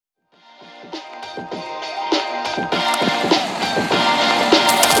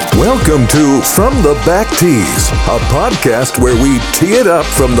Welcome to From the Back Tees, a podcast where we tee it up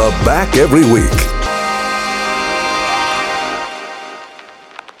from the back every week.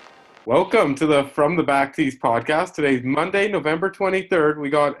 Welcome to the From the Back Tees podcast. Today's Monday, November 23rd. We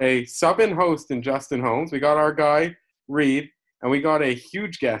got a sub-in host in Justin Holmes. We got our guy, Reed, and we got a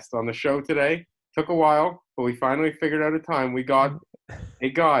huge guest on the show today. Took a while, but we finally figured out a time. We got a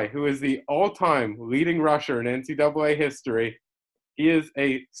guy who is the all-time leading rusher in NCAA history. He is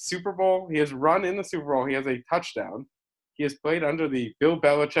a Super Bowl. He has run in the Super Bowl. He has a touchdown. He has played under the Bill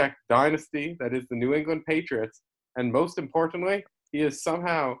Belichick dynasty, that is the New England Patriots. And most importantly, he is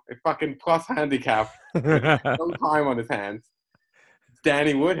somehow a fucking plus handicap. No time on his hands. It's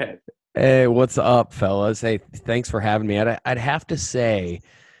Danny Woodhead. Hey, what's up, fellas? Hey, thanks for having me. I'd have to say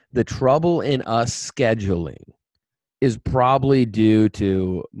the trouble in us scheduling is probably due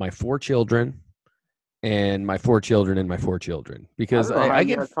to my 4 children and my 4 children and my 4 children. Because I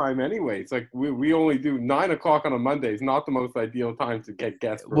get time anyway. It's like we only do 9 o'clock on a Monday. It's not the most ideal time to get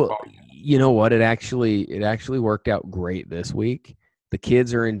guests. Well, you know what? It actually worked out great this week. The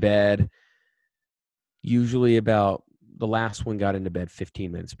kids are in bed. Usually about the last one got into bed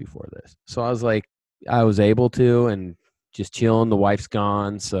 15 minutes before this. So I was able to and just chilling. The wife's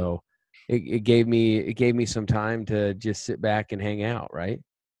gone. So it gave me some time to just sit back and hang out. Right.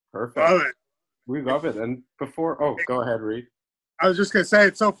 Perfect. Love it. We love it. And go ahead, Reed. I was just going to say,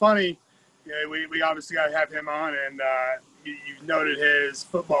 it's so funny. Yeah, we obviously got to have him on, and you noted his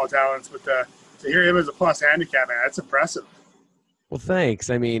football talents, but to hear him as a plus handicap, man, that's impressive. Well, thanks.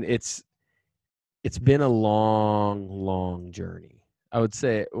 I mean, it's been a long journey. I would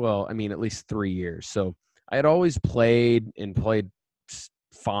say, at least 3 years. So I had always played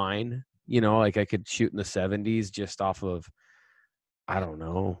fine. Like I could shoot in the 70s just off of, I don't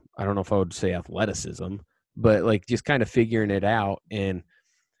know if I would say athleticism, but like just kind of figuring it out. And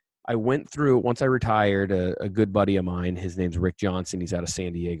I went through, once I retired, a good buddy of mine, his name's Rick Johnson. He's out of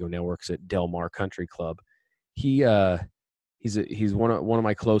San Diego, now works at Del Mar Country Club. He's one of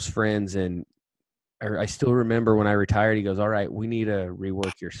my close friends. And I still remember when I retired, he goes, "All right, we need to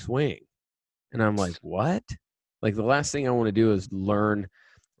rework your swing." And I'm like, "What?" Like the last thing I want to do is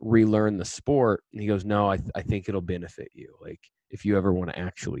relearn the sport. And he goes, "No, I think it'll benefit you. Like, if you ever want to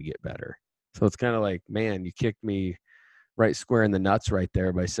actually get better." So it's kind of like, man, you kicked me right square in the nuts right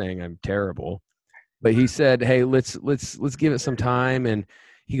there by saying I'm terrible. But he said, "Hey, let's give it some time." And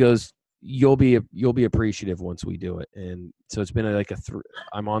he goes, you'll be appreciative once we do it. And so it's been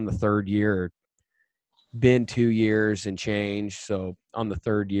I'm on the 3rd year, been 2 years and change. So on the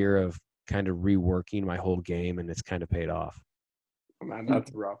 3rd year of kind of reworking my whole game, and it's kind of paid off. Oh, man,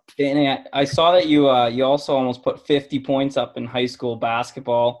 that's rough. Danny, I saw that you also almost put 50 points up in high school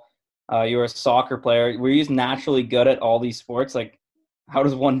basketball. You were a soccer player. Were you naturally good at all these sports? Like, how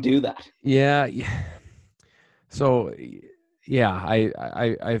does one do that? Yeah. So, yeah,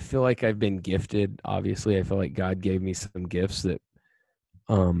 I feel like I've been gifted. Obviously, I feel like God gave me some gifts that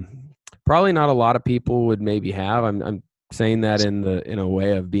probably not a lot of people would maybe have. I'm saying that in a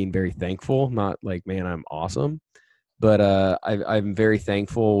way of being very thankful, not like, man, I'm awesome. But I'm very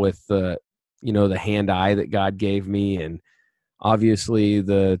thankful with the hand-eye that God gave me, and obviously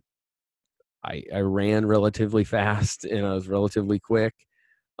I ran relatively fast and I was relatively quick.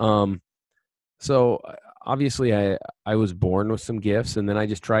 So obviously I was born with some gifts, and then I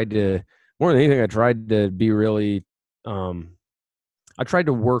just tried to, more than anything, I tried to be really, I tried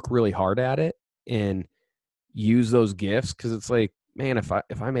to work really hard at it and use those gifts, because it's like, man,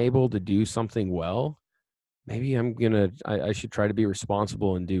 if I'm able to do something well, maybe I should try to be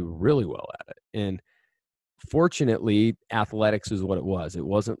responsible and do really well at it. And fortunately, athletics is what it was. It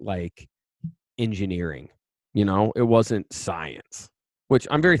wasn't like engineering, it wasn't science, which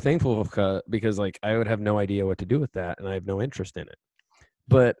I'm very thankful of, because like I would have no idea what to do with that, and I have no interest in it.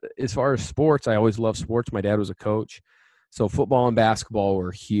 But as far as sports, I always loved sports. My dad was a coach. So football and basketball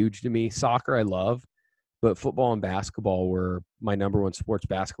were huge to me. Soccer I love, but football and basketball were my number one sports.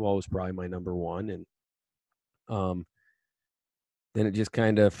 Basketball was probably my number one. And then it just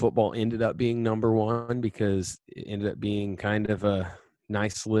kind of, football ended up being number one, because it ended up being kind of a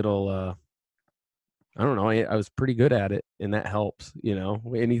nice little, I don't know, I was pretty good at it, and that helps,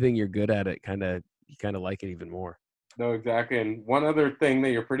 anything you're good at it, you kind of like it even more. No, exactly. And one other thing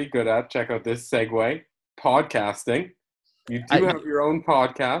that you're pretty good at, check out this segue, podcasting. You do have your own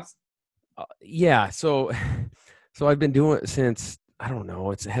podcast. Yeah. So I've been doing it since, I don't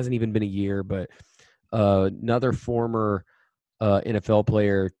know, it hasn't even been a year, but another former NFL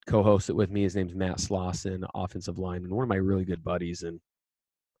player co-hosts it with me. His name's Matt Slauson, offensive lineman, one of my really good buddies. And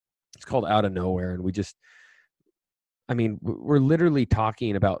It's called Out of Nowhere, and we're literally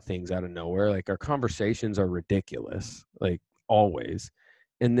talking about things out of nowhere. Like, our conversations are ridiculous, like, always.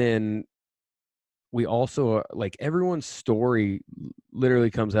 And then we also, like, everyone's story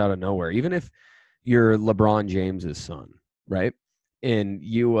literally comes out of nowhere. Even if you're LeBron James's son, right? And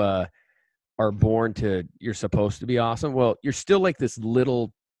you are born to, you're supposed to be awesome. Well, you're still like this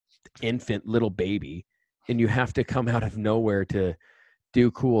little infant, little baby, and you have to come out of nowhere to do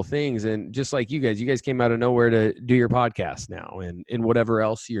cool things. And just like you guys came out of nowhere to do your podcast now and whatever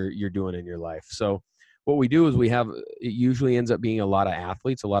else you're doing in your life. So what we do is it usually ends up being a lot of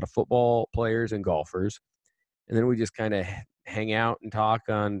athletes, a lot of football players and golfers. And then we just kind of hang out and talk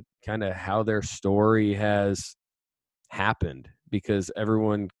on kind of how their story has happened, because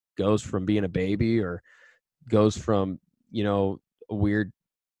everyone goes from being a baby or goes from, not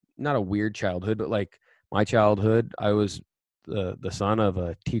a weird childhood, but like my childhood, I was the son of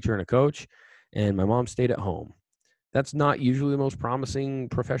a teacher and a coach, and my mom stayed at home. That's not usually the most promising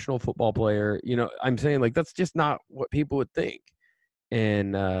professional football player. I'm saying, like, that's just not what people would think.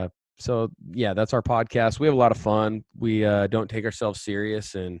 And so, yeah, that's our podcast. We have a lot of fun. We don't take ourselves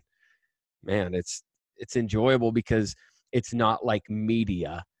serious, and man, it's enjoyable because it's not like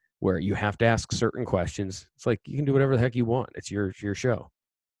media where you have to ask certain questions. It's like you can do whatever the heck you want. It's your show.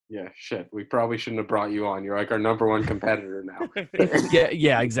 Yeah, shit. We probably shouldn't have brought you on. You're like our number one competitor now.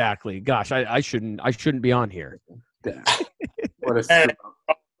 Yeah, exactly. Gosh, I shouldn't be on here. Yeah. What a Hey, screw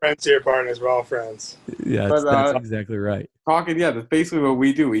up. friends here, partners. We're all friends. Yeah, that's exactly right. That's basically what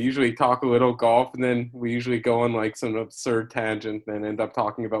we do. We usually talk a little golf, and then we usually go on like some absurd tangent, and end up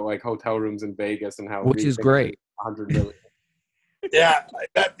talking about like hotel rooms in Vegas and how which is great. 100 million. Yeah.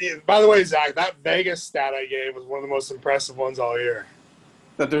 By the way, Zach, that Vegas stat I gave was one of the most impressive ones all year.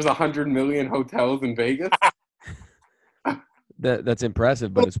 That there's 100 million hotels in Vegas. That's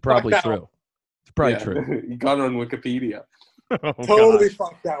impressive, but it's probably true. It's probably true. You got it on Wikipedia. Totally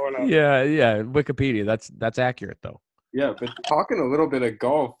fucked that one up. Yeah, Wikipedia. That's accurate though. Yeah, but talking a little bit of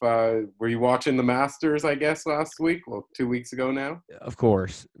golf, were you watching the Masters, I guess, last week? Well, 2 weeks ago now? Of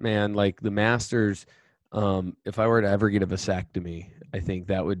course, man. Like the Masters, if I were to ever get a vasectomy, I think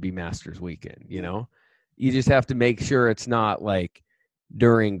that would be Masters weekend, You just have to make sure it's not like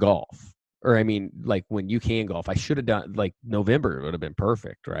during golf. Or I mean, like when you can golf. I should have done like November would have been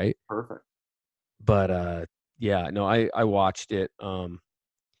perfect, right? Perfect. But yeah, no, I watched it.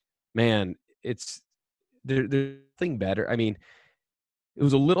 Man, it's there's nothing better. I mean, it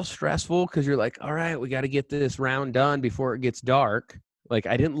was a little stressful because you're like, all right, we got to get this round done before it gets dark. Like,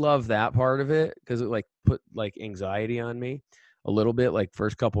 I didn't love that part of it because it like put like anxiety on me a little bit. Like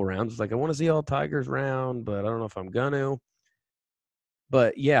first couple rounds, it's like I want to see all Tigers round, but I don't know if I'm gonna.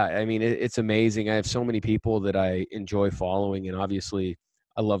 But yeah, I mean, it's amazing. I have so many people that I enjoy following, and obviously,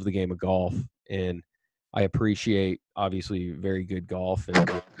 I love the game of golf, and I appreciate obviously very good golf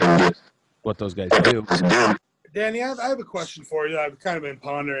and what those guys do. Danny, I have a question for you. I've kind of been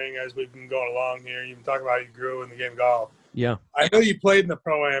pondering as we've been going along here. You've been talking about how you grew in the game of golf. Yeah. I know you played in the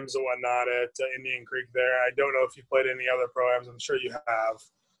Pro-Ams and whatnot at Indian Creek there. I don't know if you played any other Pro-Ams. I'm sure you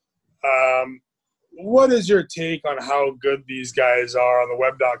have. What is your take on how good these guys are on the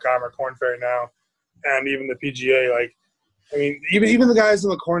web.com or Korn Ferry now, and even the PGA? Like, I mean, even the guys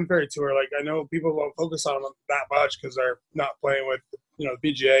on the Korn Ferry Tour, like, I know people won't focus on them that much because they're not playing with, the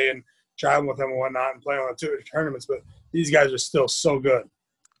PGA and traveling with them and whatnot and playing on the tournaments, but these guys are still so good.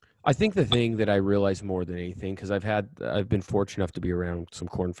 I think the thing that I realize more than anything, because I've been fortunate enough to be around some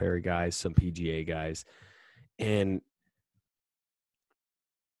Korn Ferry guys, some PGA guys, and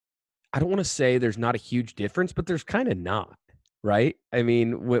I don't want to say there's not a huge difference, but there's kind of not, right? I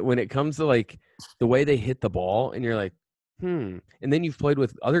mean, when it comes to like the way they hit the ball, and you're like, and then you've played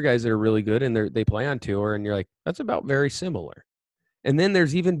with other guys that are really good, and they play on tour, and you're like, that's about very similar. And then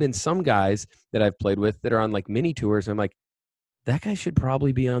there's even been some guys that I've played with that are on like mini tours, and I'm like, that guy should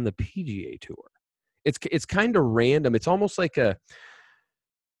probably be on the PGA Tour. It's kind of random. It's almost like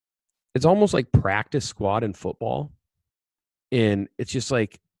practice squad in football, and it's just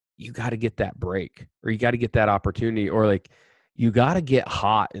like, you got to get that break, or you got to get that opportunity, or like you got to get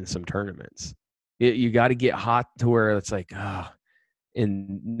hot in some tournaments. You got to get hot to where it's like,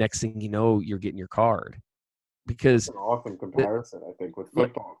 and next thing you know, you're getting your card. Because it's an awesome comparison, I think, with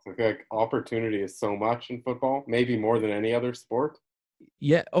football. I feel like opportunity is so much in football, maybe more than any other sport.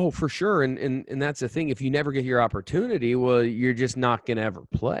 Yeah, for sure. And that's the thing. If you never get your opportunity, well, you're just not going to ever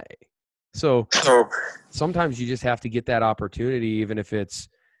play. So sometimes you just have to get that opportunity, even if it's,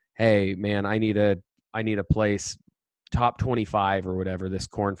 hey, man, I need a place top 25 or whatever, this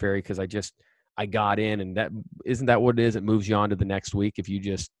Korn Ferry, because I got in, and that isn't that what it is? It moves you on to the next week if you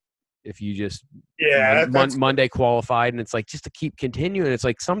just if you just that's Monday qualified, and it's like just to keep continuing. It's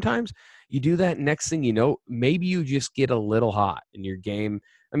like sometimes you do that, next thing you know, maybe you just get a little hot in your game.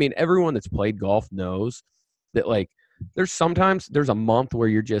 I mean, everyone that's played golf knows that, like, there's a month where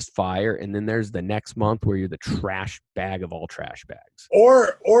you're just fire, and then there's the next month where you're the trash bag of all trash bags.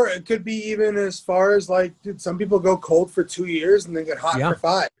 Or it could be even as far as, like, dude, some people go cold for 2 years and then get hot for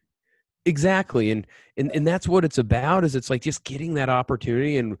 5. Exactly. And that's what it's about, is it's like just getting that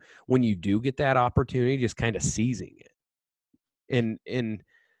opportunity. And when you do get that opportunity, just kind of seizing it. And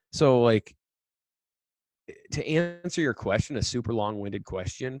so, like, to answer your question, a super long-winded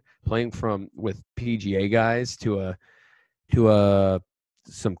question, playing with PGA guys to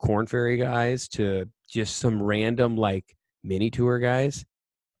some Corn Ferry guys to just some random, like, mini tour guys,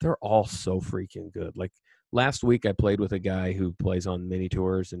 they're all so freaking good. Like, last week I played with a guy who plays on mini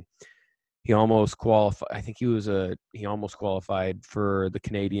tours, and he almost qualified. I think he almost qualified for the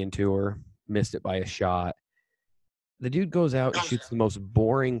Canadian tour, missed it by a shot. The dude goes out and shoots the most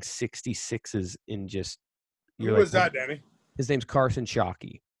boring 66s in just. Who was that, Danny? His name's Carson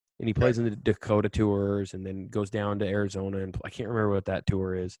Shockey, and he plays in the Dakota tours, and then goes down to Arizona, and I can't remember what that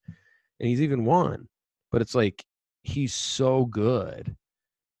tour is. And he's even won, but it's like he's so good,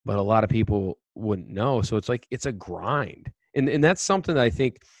 but a lot of people wouldn't know. So it's like it's a grind, and that's something that I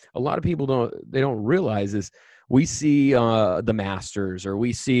think a lot of people don't realize is we see the Masters, or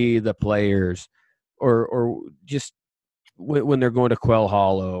we see the Players, or just when they're going to Quail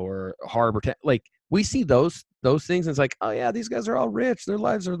Hollow or Harbor Town, like we see those things, and it's like, oh yeah, these guys are all rich, their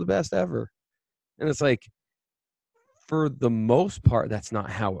lives are the best ever. And it's like, for the most part, that's not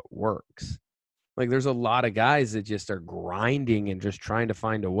how it works. Like, there's a lot of guys that just are grinding and just trying to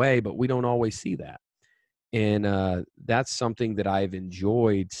find a way, but we don't always see that. And that's something that I've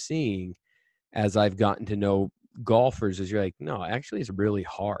enjoyed seeing as I've gotten to know golfers, is you're like, no, actually it's really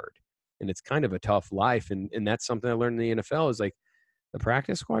hard, and it's kind of a tough life. And that's something I learned in the NFL, is like the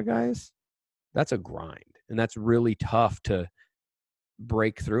practice squad guys, that's a grind, and that's really tough to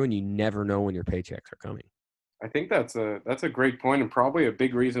break through, and you never know when your paychecks are coming. I think that's a great point, and probably a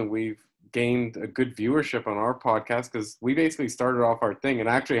big reason we've gained a good viewership on our podcast, because we basically started off our thing, and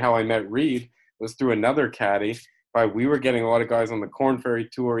actually how I met Reed was through another caddy. We were getting a lot of guys on the Corn Ferry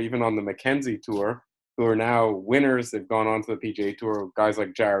Tour, even on the Mackenzie Tour, who are now winners. They've gone on to the PGA Tour. Guys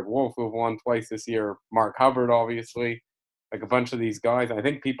like Jared Wolf, who have won twice this year, Mark Hubbard, obviously, like a bunch of these guys. I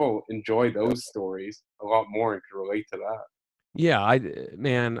think people enjoy those stories a lot more and can relate to that. Yeah,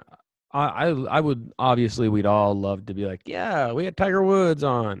 I would, obviously we'd all love to be like, yeah, we had Tiger Woods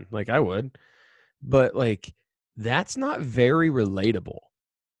on, like I would, but like that's not very relatable.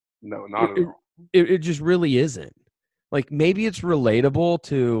 No, not at all. It just really isn't. Like, maybe it's relatable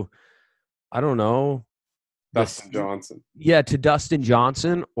to, I don't know, Dustin Johnson. Yeah, to Dustin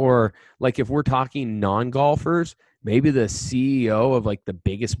Johnson, or like if we're talking non-golfers, maybe the CEO of like the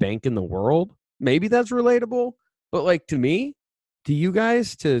biggest bank in the world. Maybe that's relatable, but like to me, to you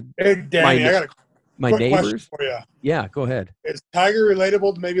guys, to Hey, Danny, I got a my quick neighbors. question for you. Yeah, go ahead. Is Tiger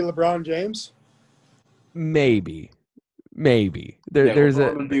relatable to maybe LeBron James? Maybe. There's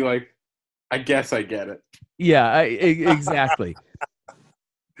LeBron would be like, I guess I get it. Yeah, exactly.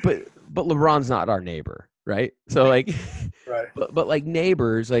 but LeBron's not our neighbor, right? So like, right. But like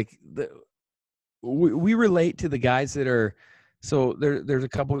neighbors, like we relate to the guys that are. So there's a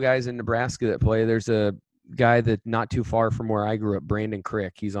couple of guys in Nebraska that play. There's a guy that not too far from where I grew up, Brandon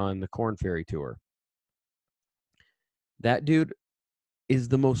Crick. He's on the Corn Ferry Tour. That dude is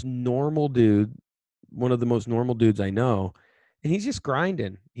the most normal dude, one of the most normal dudes I know, and he's just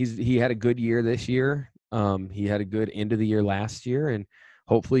grinding. He had a good year this year. He had a good end of the year last year, and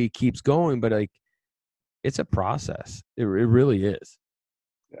hopefully he keeps going. But like, it's a process. It really is.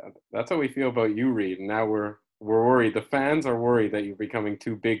 Yeah, that's how we feel about you, Reed. And now we're worried. The fans are worried that you're becoming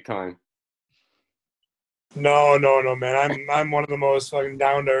too big time. No, man. I'm one of the most fucking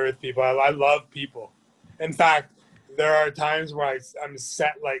down to earth people. I love people. In fact, there are times where I'm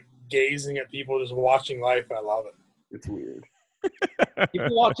set like gazing at people, just watching life, and I love it. It's weird.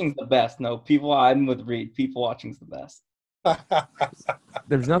 People watching's the best. No, I'm with Reed. People watching's the best.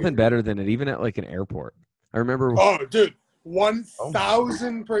 There's nothing better than it, even at like an airport. I remember. Oh, dude,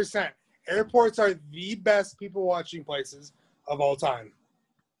 1,000%. Airports are the best people watching places of all time.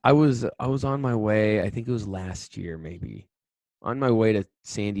 I was on my way. I think it was last year, maybe, on my way to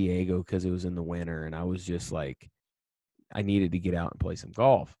San Diego because it was in the winter, and I was just like, I needed to get out and play some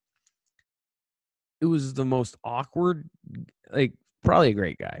golf. It was the most awkward, like, probably a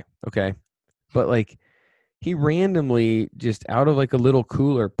great guy, okay, but like, he randomly just out of like a little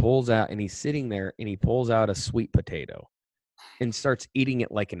cooler pulls out, and he's sitting there, and he pulls out a sweet potato, and starts eating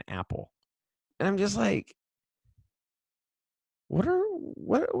it like an apple. And I'm just like,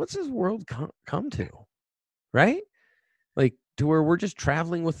 what's this world come to? Right? Like, to where we're just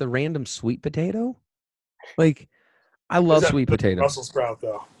traveling with a random sweet potato? Like, I love sweet potato. Brussels sprout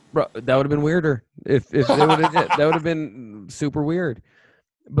though. Bro, that would have been weirder if they would have. That would have been super weird.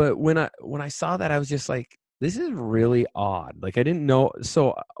 But when I saw that, I was just like, this is really odd. Like, I didn't know.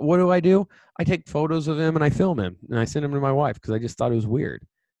 So what do? I take photos of him and I film him and I send him to my wife because I just thought it was weird.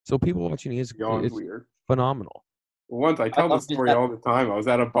 So people watching it's weird. phenomenal. Once I tell the story all the time. I was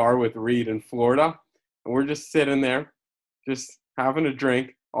at a bar with Reed in Florida, and we're just sitting there, just having a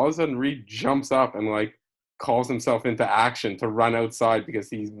drink. All of a sudden, Reed jumps up and like calls himself into action to run outside because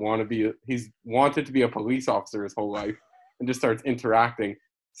he's wanted to be a police officer his whole life, and just starts interacting.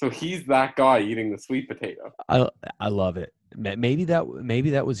 So he's that guy eating the sweet potato. I love it. Maybe that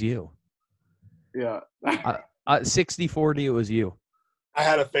was you. Yeah. 60-40, it was you. I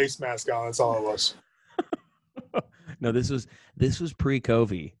had a face mask on. That's all it was. No, this was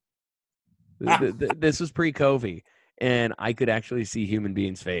pre-COVID. This was pre-COVID, and I could actually see human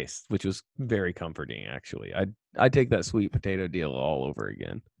beings' face, which was very comforting. Actually, I'd take that sweet potato deal all over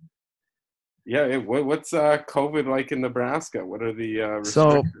again. Yeah. What's COVID like in Nebraska? What are the restrictions?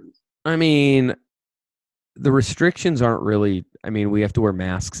 So, I mean, the restrictions aren't really. I mean, we have to wear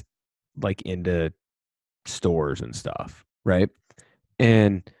masks like into stores and stuff, right?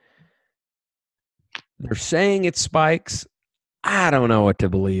 And they're saying it spikes. I don't know what to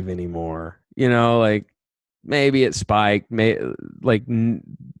believe anymore. Like maybe it spiked.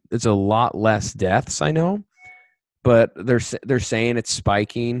 It's a lot less deaths, I know, but they're saying it's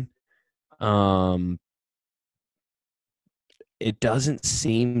spiking. It doesn't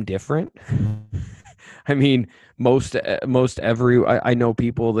seem different. I mean, most I know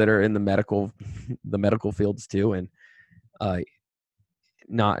people that are in the medical fields too, and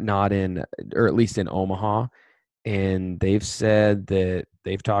not in, or at least in Omaha, and they've said that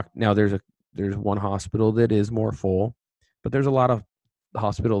they've talked. Now there's one hospital that is more full, but there's a lot of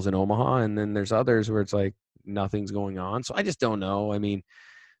hospitals in Omaha, and then there's others where it's like nothing's going on. So I just don't know. I mean,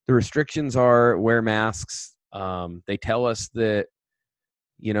 the restrictions are wear masks. They tell us that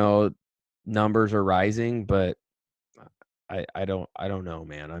numbers are rising, but I don't know,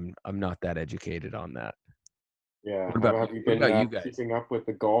 man. I'm not that educated on that. Yeah. What about, have you been you guys? keeping up with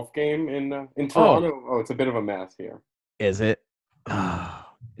the golf game in Toronto? Oh, it's a bit of a mess here. Is it?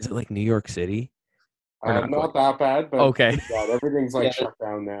 Is it like New York City? Or not that bad, but okay. Everything's shut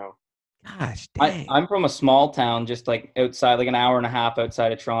down now. Gosh, dang. I'm from a small town, just like outside, like an hour and a half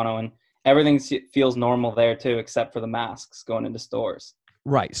outside of Toronto, and everything feels normal there too, except for the masks going into stores.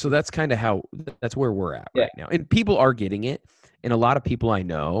 Right. So that's kind of that's where we're at right now. And people are getting it. And a lot of people I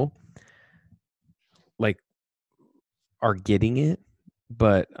know are getting it.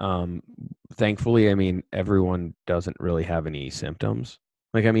 But thankfully, I mean, everyone doesn't really have any symptoms.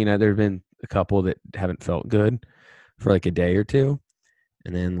 Like, I mean, there have been a couple that haven't felt good for like a day or two.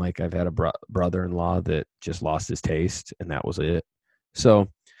 And then like I've had a brother-in-law that just lost his taste, and that was it. So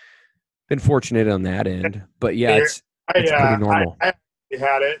been fortunate on that end. But yeah, it's pretty normal. I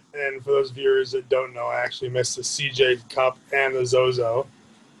had it, and for those viewers that don't know, I actually missed the CJ Cup and the Zozo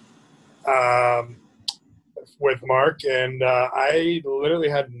with Mark, and I literally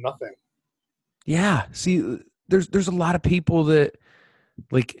had nothing. Yeah, see, there's a lot of people that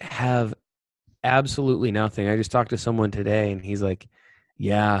like have absolutely nothing. I just talked to someone today, and he's like,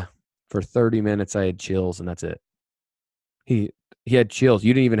 "Yeah, for 30 minutes I had chills, and that's it." He had chills.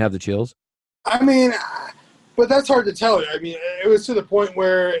 You didn't even have the chills? I mean, but that's hard to tell. I mean, it was to the point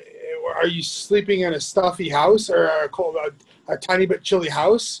where, are you sleeping in a stuffy house or a tiny bit chilly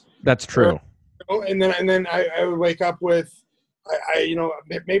house? That's true. And then I would wake up with,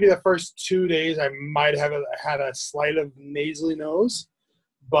 maybe the first 2 days I might have had a slight of nasally nose,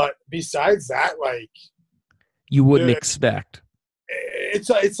 but besides that, like, you wouldn't expect.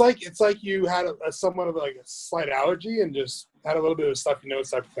 It's like you had somewhat of like a slight allergy and just had a little bit of a stuffy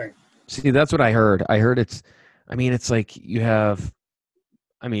nose type of thing. See, that's what I heard. I heard it's like you have,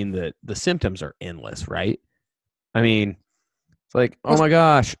 the symptoms are endless, right? I mean, it's like, oh my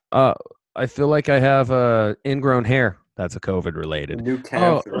gosh, I feel like I have ingrown hair. That's a COVID related. New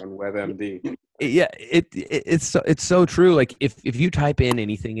cancer on WebMD. Yeah, it's so true. Like if you type in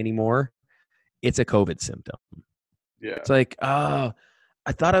anything anymore, it's a COVID symptom. Yeah. It's like, oh,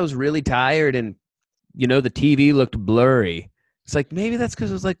 I thought I was really tired, and the TV looked blurry. It's like, maybe that's because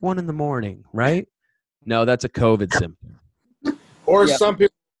it was like 1 a.m, right? No, that's a COVID symptom. Or some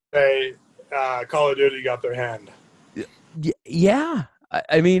people say Call of Duty got their hand. Yeah,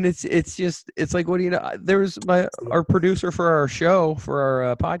 I mean, it's like, what do you know? There was our producer for our show, for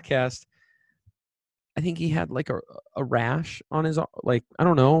our podcast. I think he had like a rash on his, like, I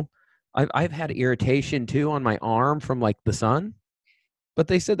don't know. I've had irritation too on my arm from like the sun, but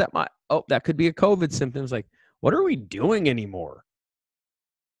they said that that could be a COVID symptom. It's like, what are we doing anymore?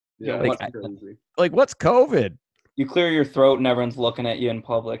 Yeah, Like, that's crazy. like what's COVID? You clear your throat and everyone's looking at you in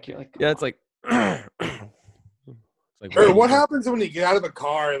public. You're like, Yeah, it's like, it's like, Or what happens when you get out of the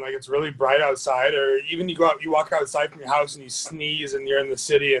car and like it's really bright outside, or even you walk outside from your house and you sneeze and you're in the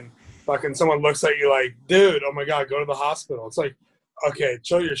city and fucking someone looks at you like, dude, oh my god, go to the hospital. It's like, okay,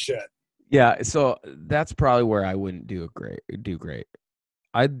 chill your shit. Yeah, so that's probably where I wouldn't do great.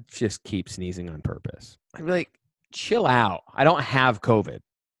 I'd just keep sneezing on purpose. I'd be like, chill out. I don't have COVID.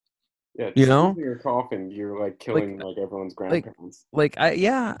 Yeah, You know? sneezing or coughing, you're like killing like everyone's grandparents.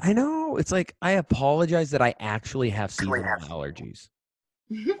 I know. It's like, I apologize that I actually have seasonal allergies.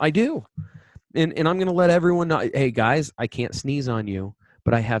 I do. And I'm going to let everyone know, hey guys, I can't sneeze on you,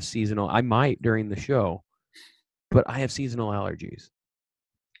 but I might during the show, but I have seasonal allergies.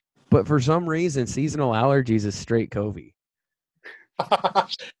 But for some reason, seasonal allergies is straight COVID.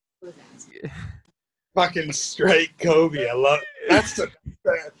 Fucking straight Kobe. I love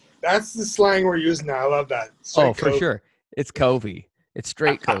that's the slang we're using now. I love that. Straight For Kobe. sure. It's COVID. It's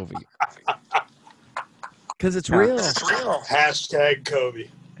straight COVID. Because it's real. Hashtag Kobe.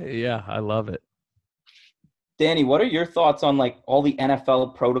 Yeah, I love it. Danny, what are your thoughts on like all the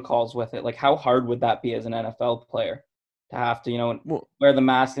NFL protocols with it? Like, how hard would that be as an NFL player to have to, wear the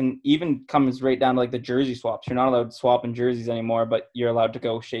mask, and even comes right down to like the jersey swaps? You're not allowed to swap in jerseys anymore, but you're allowed to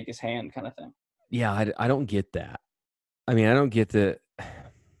go shake his hand, kind of thing. Yeah, I don't get that. I mean, I don't get the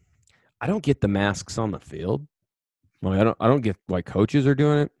masks on the field. Like, I don't get why coaches are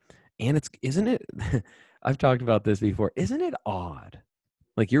doing it. And isn't it? I've talked about this before. Isn't it odd?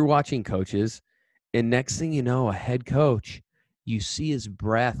 Like, you're watching coaches, and next thing you know, a head coach, you see his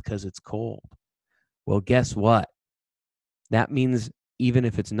breath because it's cold. Well, guess what? That means even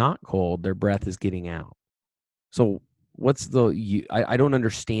if it's not cold, their breath is getting out. So I don't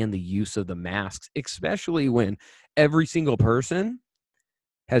understand the use of the masks, especially when every single person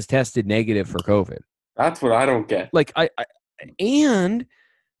has tested negative for COVID. That's what I don't get. Like, and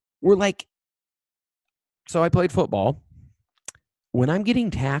we're like, so I played football. When I'm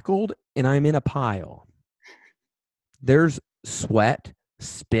getting tackled and I'm in a pile, there's sweat,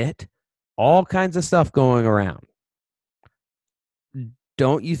 spit, all kinds of stuff going around.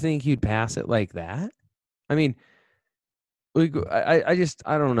 Don't you think you'd pass it like that? I mean, I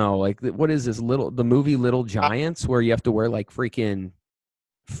don't know. Like, what is this the movie Little Giants, where you have to wear like freaking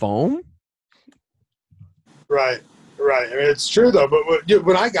foam? Right. I mean, it's true though. But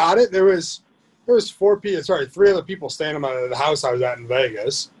when I got it, there was three other people standing by the house I was at in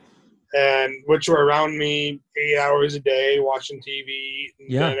Vegas, and which were around me 8 hours a day watching TV, eating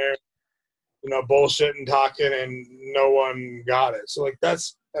dinner, bullshitting, talking, and no one got it. So like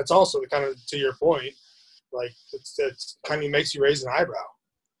that's also the kind of, to your point, like it's kind of makes you raise an eyebrow.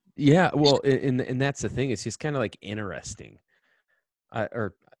 Yeah, well, and that's the thing. It's just kind of like interesting.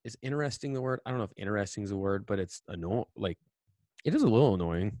 Or is interesting the word? I don't know if interesting is the word, but it's annoying. Like, it is a little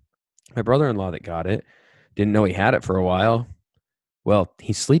annoying. My brother-in-law that got it didn't know he had it for a while. Well,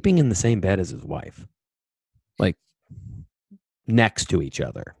 he's sleeping in the same bed as his wife, like next to each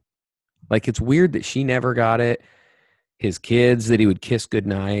other. Like, it's weird that she never got it. His kids, that he would kiss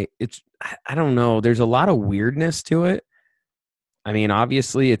goodnight. I don't know. There's a lot of weirdness to it. I mean,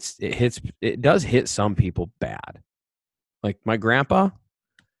 obviously it does hit some people bad. Like, my grandpa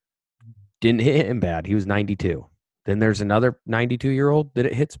didn't hit him bad. He was 92. Then there's another 92-year-old that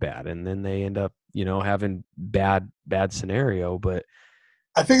it hits bad, and then they end up, having bad scenario. But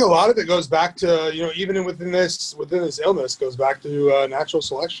I think a lot of it goes back to, even within this illness, goes back to natural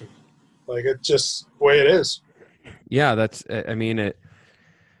selection. Like, it's just the way it is. Yeah, it's a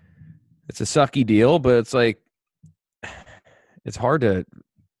sucky deal, but it's like, it's hard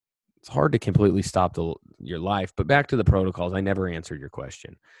to completely stop your life. But back to the protocols, I never answered your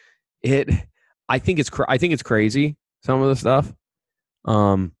question. I think it's crazy, some of the stuff.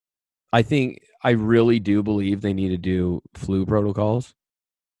 I really do believe they need to do flu protocols.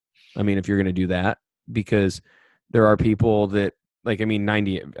 I mean, if you're going to do that, because there are people that, like,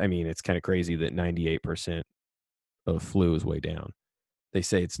 it's kind of crazy that 98% of flu is way down. They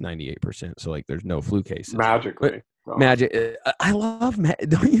say it's 98%. So like, there's no flu cases. Magically. Magic. I love,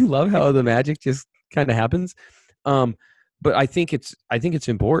 don't you love how the magic just kind of happens? But I think it's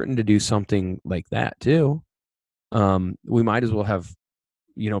important to do something like that too. We might as well have,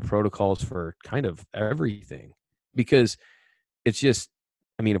 protocols for kind of everything, because it's just,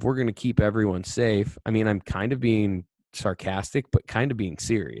 I mean, if we're going to keep everyone safe, I mean, I'm kind of being sarcastic, but kind of being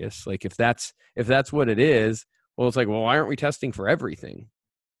serious. Like if that's what it is, well, it's like, well, why aren't we testing for everything?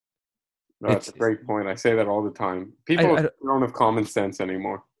 No, that's a great point. I say that all the time. People don't have common sense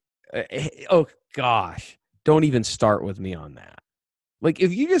anymore. Oh gosh, don't even start with me on that. Like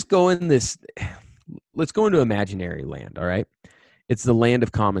if you just go in this, let's go into imaginary land. All right. It's the land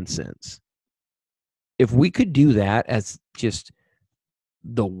of common sense. If we could do that as just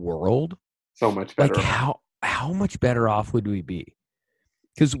the world, so much better. Like how much better off would we be?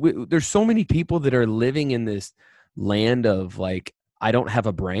 Because there's so many people that are living in this land of like, I don't have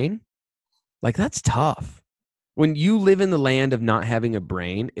a brain. Like that's tough. When you live in the land of not having a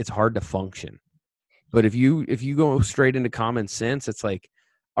brain, it's hard to function. But if you go straight into common sense, it's like,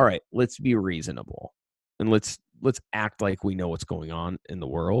 all right, let's be reasonable and let's act like we know what's going on in the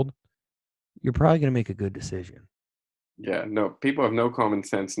world. You're probably going to make a good decision. Yeah, no, people have no common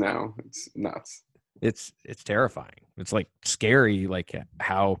sense now. It's nuts. It's terrifying. It's like scary, like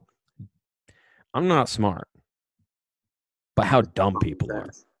how I'm not smart, but how dumb people are,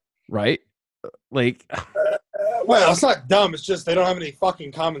 right? Like, well, it's not dumb. It's just they don't have any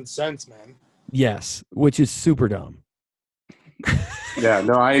fucking common sense, man. Yes, which is super dumb. Yeah,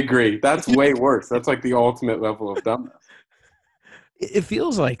 no, I agree. That's way worse. That's like the ultimate level of dumbness. It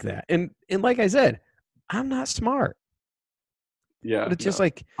feels like that, and like I said, I'm not smart. Yeah, but it's just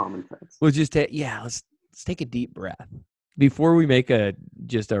like common sense. We'll just let's take a deep breath before we make a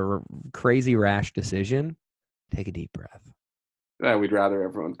crazy rash decision. Take a deep breath. Yeah, we'd rather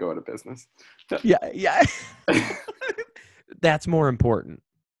everyone go out of business. Yeah. That's more important.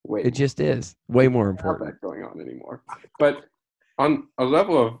 It just is way more important. Not that going on anymore. But on a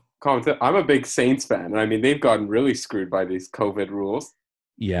level of common sense, I'm a big Saints fan, and I mean they've gotten really screwed by these COVID rules.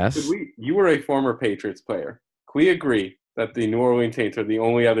 Yes. You were a former Patriots player. Can we agree that the New Orleans Saints are the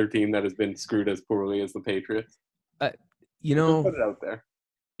only other team that has been screwed as poorly as the Patriots? Just put it out there.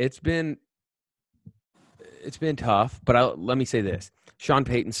 It's been tough, but let me say this: Sean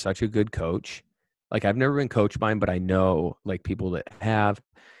Payton's such a good coach. Like I've never been coached by him, but I know like people that have,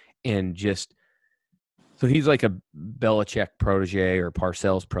 and just so he's like a Belichick protege or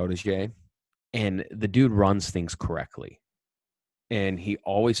Parcells protege, and the dude runs things correctly, and he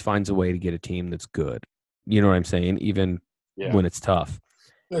always finds a way to get a team that's good. You know what I'm saying? Even when it's tough.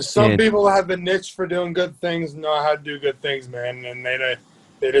 There's some people that have been niched for doing good things, know how to do good things, man, and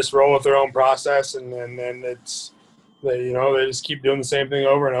they just roll with their own process, and then it's they just keep doing the same thing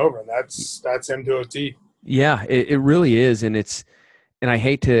over and over, and that's him to a T. Yeah, it really is, and I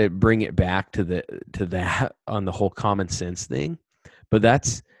hate to bring it back to that on the whole common sense thing, but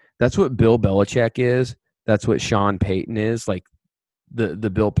that's what Bill Belichick is. That's what Sean Payton is, like the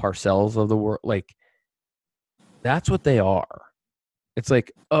Bill Parcells of the world, like. That's what they are. It's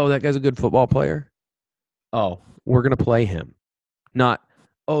like, oh, that guy's a good football player. Oh, we're going to play him. Not,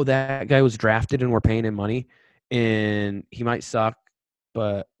 oh, that guy was drafted and we're paying him money and he might suck,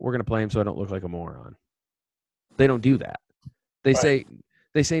 but we're going to play him so I don't look like a moron. They don't do that. They say,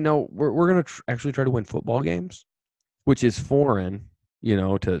 no, we're going to actually try to win football games, which is foreign,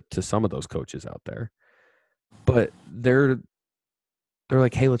 to some of those coaches out there. But they're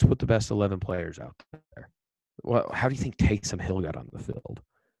like, hey, let's put the best 11 players out there. Well, how do you think Taysom Hill got on the field?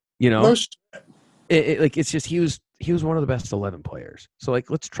 It's just he was one of the best 11 players. So like,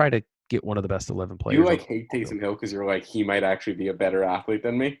 let's try to get one of the best 11 players. You hate Taysom Hill because you're like he might actually be a better athlete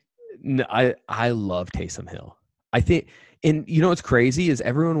than me. No, I love Taysom Hill. I think, and what's crazy is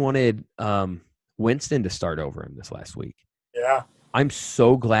everyone wanted Winston to start over him this last week. Yeah, I'm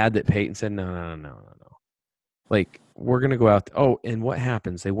so glad that Peyton said no. Like we're gonna go out. Oh, and what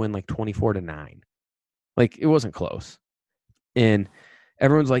happens? They win like 24-9. Like, it wasn't close. And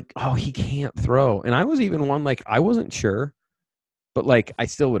everyone's like, oh, he can't throw. And I was even one, like, I wasn't sure. But, like, I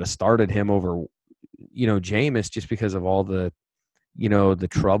still would have started him over, Jameis just because of all the, the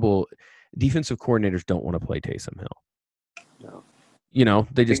trouble. Defensive coordinators don't want to play Taysom Hill. No.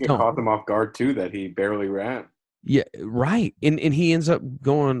 They just don't. It caught them off guard, too, that he barely ran. Yeah, right. And he ends up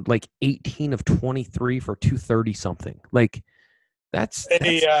going, like, 18 of 23 for 230-something. Like, That's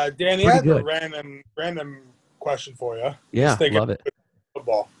Danny, I have a random question for you. Yeah, love it.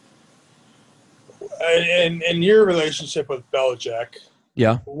 Football. In your relationship with Belichick,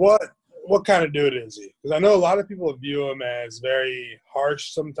 yeah, what kind of dude is he? Because I know a lot of people view him as very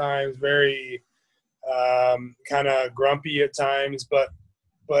harsh sometimes, very kind of grumpy at times. But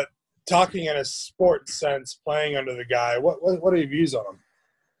talking in a sports sense, playing under the guy, what are your views on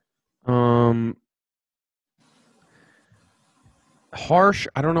him? Harsh.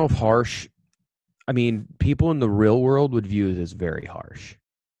 I don't know if harsh. I mean, people in the real world would view it as very harsh.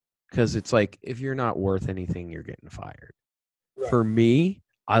 because it's like if you're not worth anything, you're getting fired. Right. For me,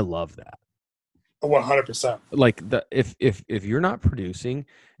 I love that. 100%. Like if you're not producing,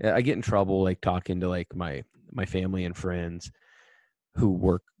 I get in trouble like talking to like my family and friends who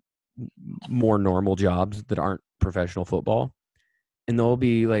work more normal jobs that aren't professional football, and they'll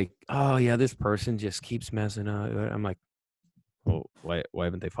be like, "Oh yeah, this person just keeps messing up." I'm like, "Well, why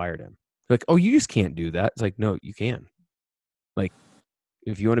haven't they fired him?" They're like, "Oh, you just can't do that." It's like, no, you can. Like,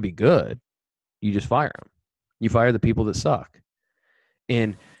 if you want to be good, you just fire them. You fire the people that suck.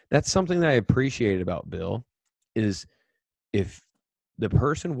 And that's something that I appreciated about Bill is if the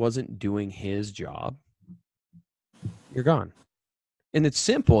person wasn't doing his job, you're gone. And it's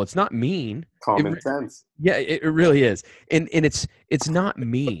simple. It's not mean. Common sense. Yeah, it really is. And it's not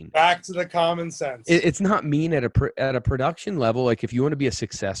mean. Back to the common sense. It's not mean at a production level. Like if you want to be a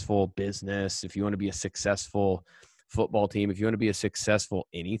successful business, if you want to be a successful football team, if you want to be a successful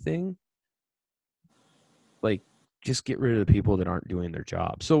anything, like just get rid of the people that aren't doing their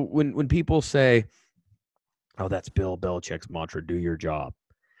job. So when people say, "Oh, that's Bill Belichick's mantra, do your job,"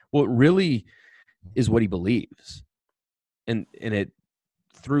 well, it really is what he believes, and it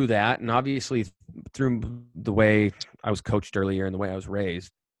through that, and obviously through the way I was coached earlier and the way I was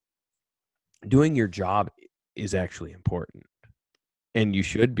raised, doing your job is actually important, and you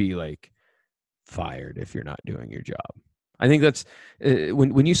should be like fired if you're not doing your job. I think that's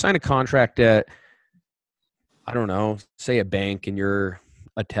when you sign a contract at, I don't know, say a bank and you're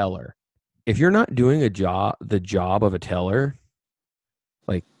a teller. If you're not doing the job of a teller,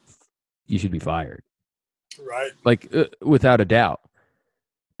 like you should be fired. Right. Like without a doubt.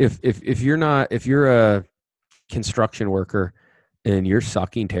 If you're a construction worker and you're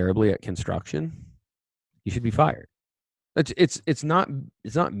sucking terribly at construction, you should be fired. It's not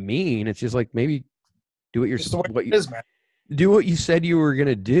mean. It's just like maybe do do what you said you were going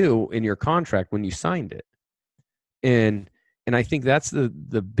to do in your contract when you signed it. And I think that's the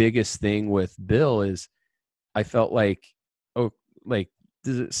biggest thing with Bill is I felt like, oh, like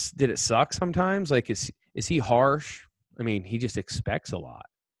did it suck sometimes? Like is he harsh? I mean, he just expects a lot.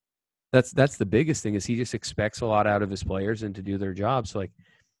 That's the biggest thing is he just expects a lot out of his players and to do their job. So like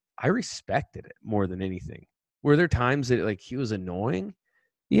I respected it more than anything. Were there times that like he was annoying?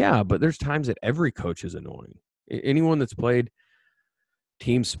 Yeah, but there's times that every coach is annoying. Anyone that's played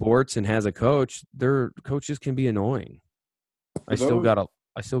team sports and has a coach, their coaches can be annoying. I still got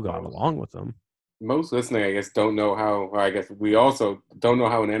along with them. Most listening, I guess, don't know how, or I guess we also don't know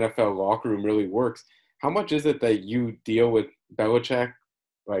how an NFL locker room really works. How much is it that you deal with Belichick,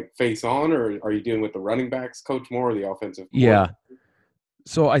 like face on, or are you dealing with the running backs coach more or the offensive coordinator? Yeah.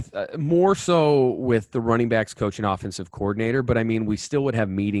 So I more so with the running backs coach and offensive coordinator, but I mean, we still would have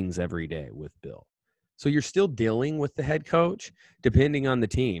meetings every day with Bill. So you're still dealing with the head coach depending on the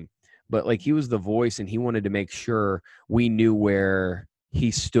team. But like he was the voice and he wanted to make sure we knew where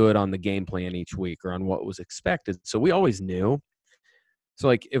he stood on the game plan each week or on what was expected. So we always knew. So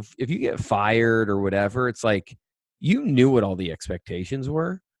like if you get fired or whatever, it's like you knew what all the expectations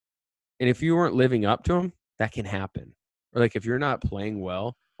were. And if you weren't living up to them, that can happen. Or like if you're not playing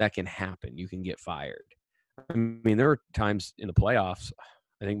well, that can happen. You can get fired. I mean, there were times in the playoffs,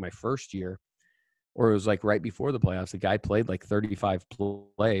 I think my first year, or it was like right before the playoffs, the guy played like 35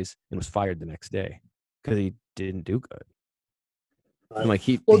 plays and was fired the next day because he didn't do good. And like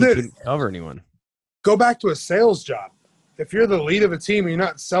he couldn't cover anyone. Go back to a sales job. If you're the lead of a team and you're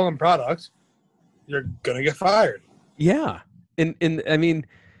not selling products, you're gonna get fired. Yeah, and I mean,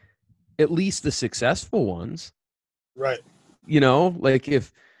 at least the successful ones, right? You know, like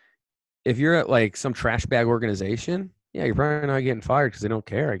if you're at like some trash bag organization, yeah, you're probably not getting fired because they don't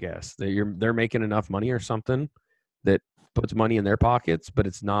care. I guess they're making enough money or something that puts money in their pockets, but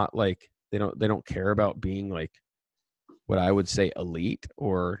it's not like they don't care about being like what I would say elite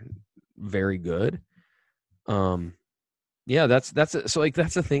or very good. Yeah, that's so like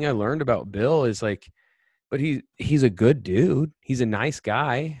that's the thing I learned about Bill is like, but he's a good dude. He's a nice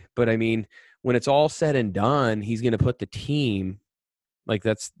guy, but I mean, when it's all said and done, he's going to put the team like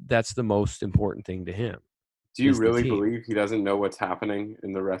that's the most important thing to him. Do you really believe he doesn't know what's happening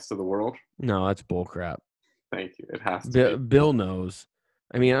in the rest of the world? No, that's bullcrap. Thank you. It has to be. Bill knows.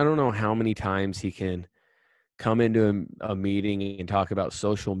 I mean, I don't know how many times he can come into a meeting and talk about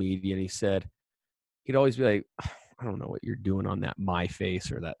social media, and he'd always be like, I don't know what you're doing on that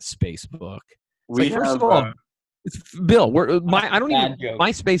MySpace or that Spacebook. First of all, it's Bill.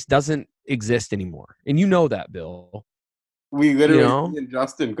 MySpace doesn't exist anymore, and you know that, Bill. We literally, me and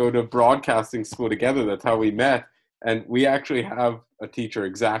Justin go to broadcasting school together. That's how we met. And we actually have a teacher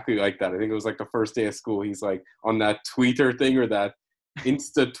exactly like that. I think it was like the first day of school. He's like on that Twitter thing or that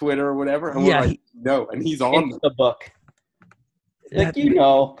Insta Twitter or whatever, and we're Yeah, like, no, and he's on them. Insta book. Like,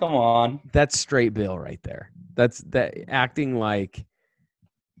 come on. That's straight Bill right there. That's that acting like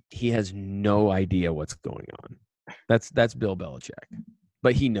he has no idea what's going on. That's Bill Belichick,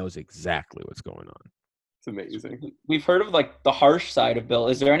 but he knows exactly what's going on. It's amazing. We've heard of like the harsh side of Bill.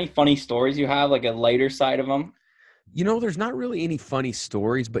 Is there any funny stories you have, like a lighter side of him? There's not really any funny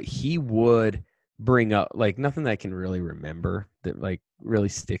stories, but he would bring up like nothing that I can really remember that like really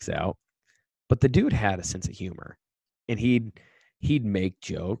sticks out. But the dude had a sense of humor, and he'd make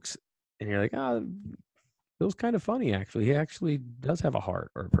jokes, and you're like, oh, Bill's kind of funny actually. He actually does have a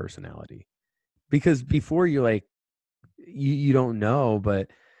heart or a personality. Because before you're like, you don't know,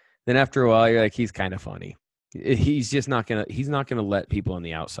 but then after a while you're like, he's kind of funny. He's not gonna let people on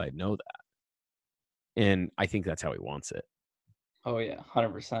the outside know that. And I think that's how he wants it. Oh yeah,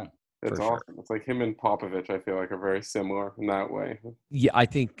 100%. That's for awesome. sure. It's like him and Popovich, I feel like, are very similar in that way. Yeah, I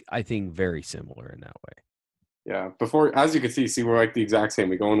think very similar in that way. Yeah. Before, as you can see, we're like the exact same.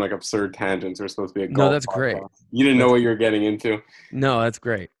 We go on like absurd tangents. We're supposed to be a golf. No, that's podcast. great. You didn't know what you were getting into. No, that's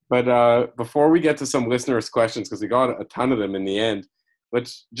great. But before we get to some listeners' questions, because we got a ton of them in the end,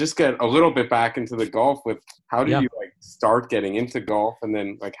 let's just get a little bit back into the golf with how did you like start getting into golf, and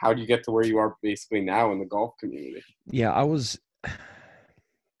then like how do you get to where you are basically now in the golf community? Yeah, I was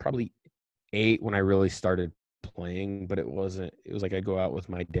probably 8 when I really started playing, but it was like I go out with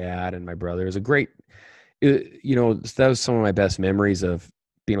my dad and my brother. It was a great, that was some of my best memories of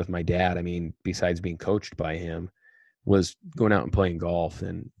being with my dad. I mean, besides being coached by him, was going out and playing golf,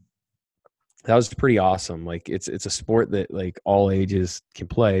 and that was pretty awesome. Like it's a sport that like all ages can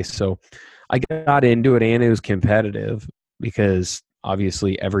play. So I got into it, and it was competitive because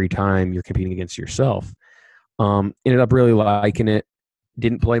obviously every time you're competing against yourself. Ended up really liking it.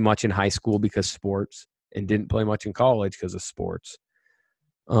 Didn't play much in high school because sports, and didn't play much in college because of sports.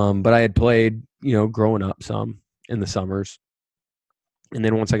 But I had played, growing up some in the summers. And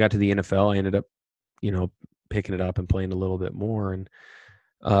then once I got to the NFL, I ended up, picking it up and playing a little bit more. And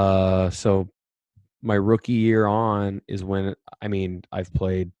so my rookie year on is when, I've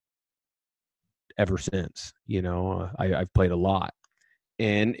played ever since, I've played a lot.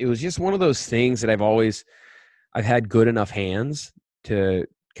 And it was just one of those things that I've had good enough hands to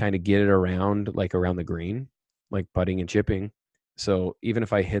kind of get it around the green, like putting and chipping. So even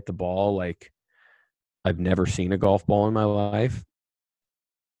if I hit the ball like I've never seen a golf ball in my life,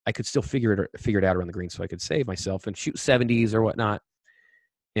 I could still figure it out around the green, so I could save myself and shoot 70s or whatnot.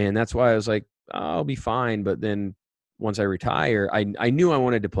 And that's why I was like, I'll be fine. But then once I retire, I knew I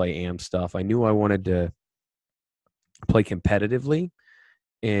wanted to play AM stuff. I knew I wanted to play competitively,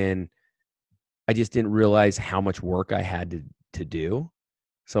 and I just didn't realize how much work I had to do.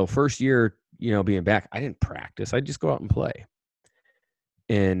 So first year, being back, I didn't practice. I'd just go out and play.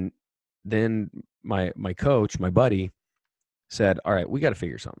 And then my coach, my buddy, said, all right, we got to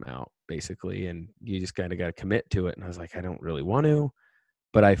figure something out, basically. And you just kind of got to commit to it. And I was like, I don't really want to.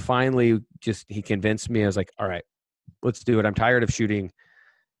 But I finally he convinced me. I was like, all right, let's do it. I'm tired of shooting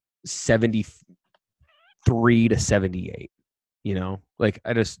 73 to 78. Like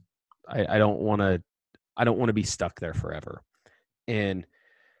I don't want to be stuck there forever. And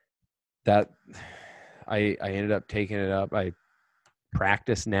that I ended up taking it up. I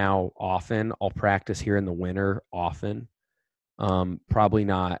practice now often. I'll practice here in the winter often. Probably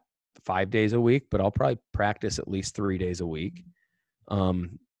not 5 days a week, but I'll probably practice at least 3 days a week.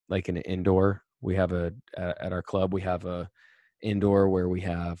 Like in an indoor, we have at our club, we have a indoor where we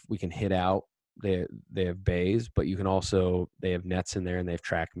can hit out. They have bays, but they have nets in there, and they have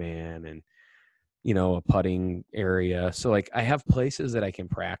TrackMan and, a putting area. So like I have places that I can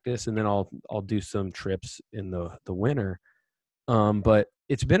practice, and then I'll do some trips in the winter. But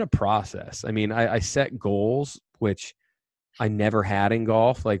it's been a process. I set goals, which I never had in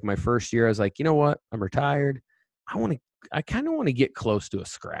golf. Like my first year, I was like, you know what? I'm retired. I kind of want to get close to a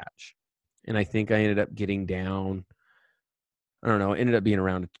scratch. And I think I ended up getting down, I don't know, ended up being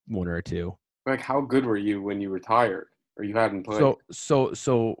around 1 or 2. Like, how good were you when you retired, or you hadn't played?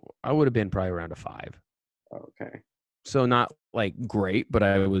 So I would have been probably around a 5. Okay. So not like great, but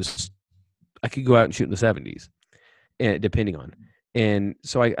I could go out and shoot in the 70s, depending on. And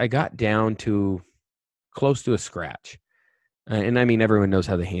so I got down to close to a scratch. And everyone knows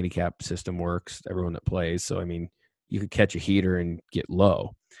how the handicap system works, everyone that plays. So, you could catch a heater and get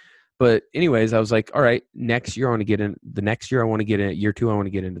low. But anyways, I was like, all right, next year I want to get in. The next year I want to get in. Year 2 I want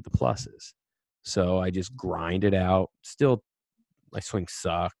to get into the pluses. So I just grind it out. Still, my swing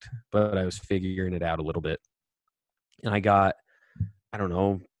sucked, but I was figuring it out a little bit. And I got, I don't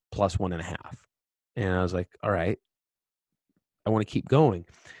know, +1.5. And I was like, all right, I want to keep going.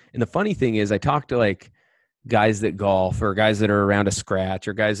 And the funny thing is I talk to like guys that golf or guys that are around a scratch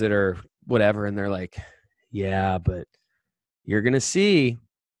or guys that are whatever. And they're like, yeah, but you're going to see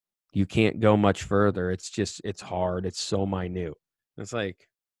you can't go much further. It's hard. It's so minute. It's like,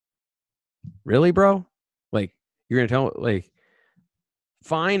 really, bro? Like, you're going to tell, like,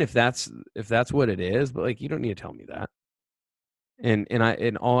 fine if that's what it is, but like, you don't need to tell me that.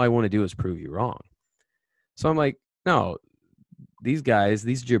 And all I want to do is prove you wrong. So I'm like, no, these guys,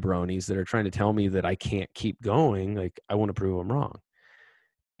 these jabronis that are trying to tell me that I can't keep going, like, I want to prove them wrong.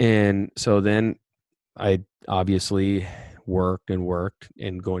 And so then I obviously worked,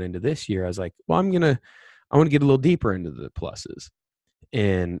 and going into this year, I was like, well, I want to get a little deeper into the pluses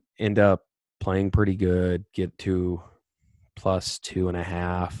and end up playing pretty good, get to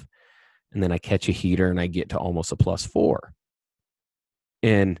 +2.5, and then I catch a heater and I get to almost a +4.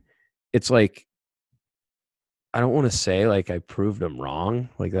 And it's like, I don't want to say like I proved them wrong,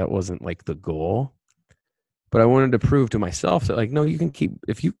 like that wasn't like the goal, but I wanted to prove to myself that like, no, you can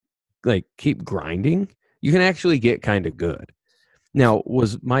if you like keep grinding, you can actually get kind of good. Now,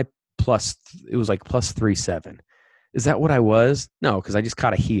 was my it was like +3.7. Is that what I was? No, because I just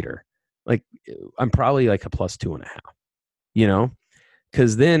caught a heater. Like, I'm probably like a +2.5, you know?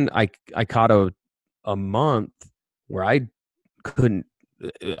 Because then I caught a month where I couldn't,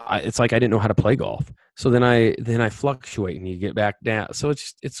 it's like I didn't know how to play golf. So then I fluctuate and you get back down. So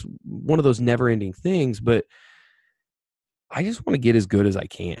it's one of those never ending things, but I just want to get as good as I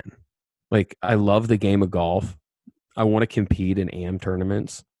can. Like, I love the game of golf. I want to compete in AM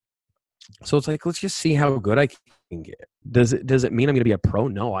tournaments. So it's like, let's just see how good I can get. Does it mean I'm going to be a pro?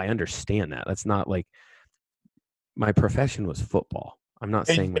 No, I understand that. That's not like my profession was football. I'm not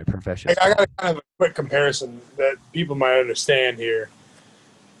saying my profession. I got kind of a quick comparison that people might understand here.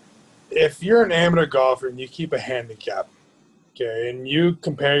 If you're an amateur golfer and you keep a handicap, okay, and you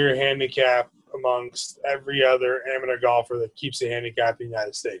compare your handicap amongst every other amateur golfer that keeps a handicap in the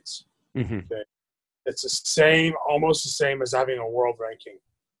United States, okay, it's the same, almost the same as having a world ranking.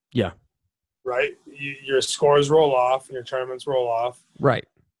 Yeah. Right? Your scores roll off and your tournaments roll off. Right.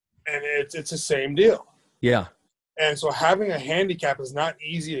 And it's the same deal. Yeah. And so having a handicap is not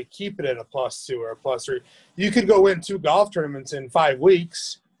easy to keep it at a +2 or a +3. You could go win 2 golf tournaments in 5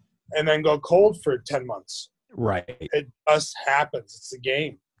 weeks and then go cold for 10 months. Right. It just happens. It's a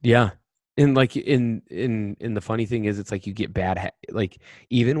game. Yeah. And like in the funny thing is, it's like you get bad, like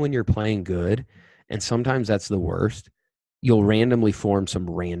even when you're playing good, and sometimes that's the worst, you'll randomly form some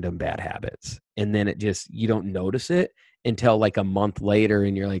random bad habits. And then you don't notice it until like a month later.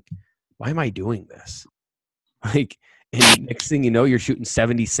 And you're like, why am I doing this? Like, and next thing you know, you're shooting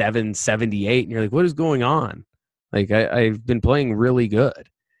 77, 78. And you're like, what is going on? Like, I've been playing really good.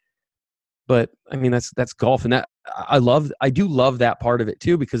 But I mean, that's golf. And that I do love that part of it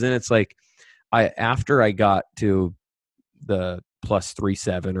too, because then it's like, after I got to the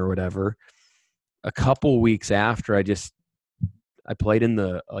 +3.7 or whatever, a couple weeks after, I played in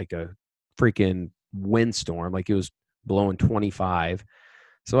like a freaking windstorm, like it was blowing 25.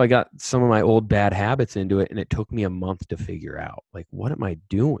 So I got some of my old bad habits into it, and it took me a month to figure out, like, what am I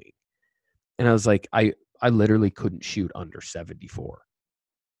doing? And I was like, I literally couldn't shoot under 74.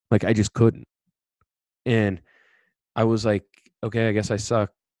 Like, I just couldn't. And I was like, okay, I guess I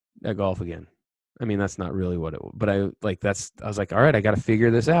suck at golf again. I mean, that's not really what but I was like, all right, I got to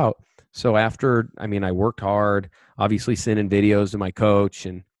figure this out. So I worked hard, obviously sending videos to my coach,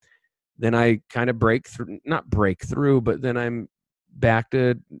 and then I kind of not break through, but then I'm back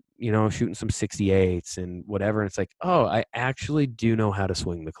to, shooting some 68s and whatever. And it's like, oh, I actually do know how to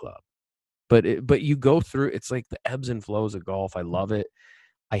swing the club. But you go through, it's like the ebbs and flows of golf. I love it.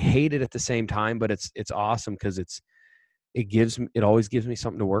 I hate it at the same time, but it's awesome because it always gives me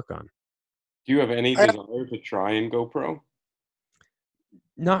something to work on. Do you have any desire to try and go pro?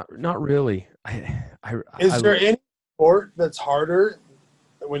 Not really. Is there any sport that's harder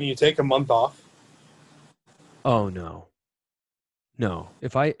when you take a month off? Oh no.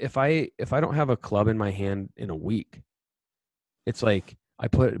 If I don't have a club in my hand in a week, it's like I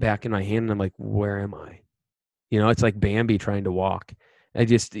put it back in my hand and I'm like, where am I? It's like Bambi trying to walk.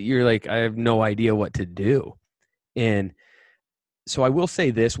 You're like, I have no idea what to do. And so I will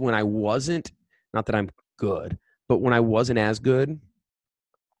say this, when I wasn't, not that I'm good, but when I wasn't as good,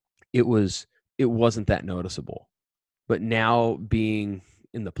 it wasn't that noticeable. But now being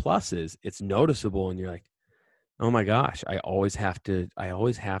in the pluses, it's noticeable, and you're like, oh my gosh, I always have to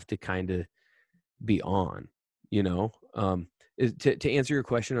kind of be on, to answer your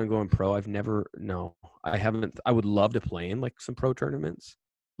question on going pro, I haven't. I would love to play in like some pro tournaments.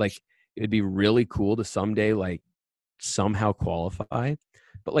 Like, it'd be really cool to someday like somehow qualify.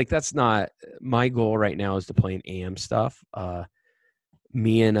 But like that's not my goal right now is to play in AM stuff.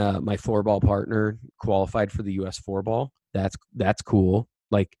 Me and my floorball partner qualified for the US floorball. That's cool.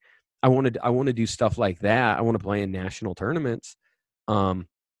 Like I want to do stuff like that. I want to play in national tournaments.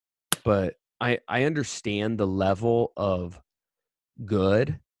 But I understand the level of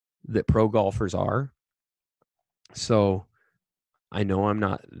good that pro golfers are. So I know I'm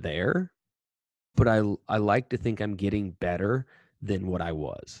not there, but I like to think I'm getting better than what I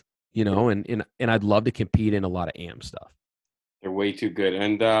was, and I'd love to compete in a lot of AM stuff. They're way too good.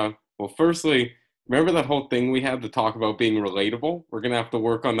 And well, firstly, remember that whole thing we had to talk about being relatable? We're gonna have to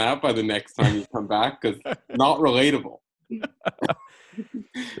work on that by the next time you come back, because not relatable.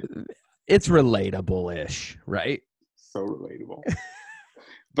 It's relatable-ish, right? So relatable.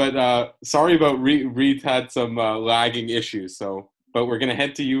 But sorry about Reed's had some lagging issues. But we're gonna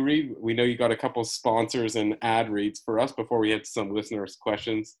head to you, Reed. We know you got a couple sponsors and ad reads for us before we head to some listeners'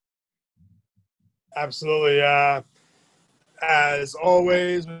 questions. Absolutely. As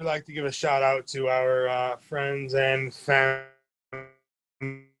always, we'd like to give a shout out to our friends and family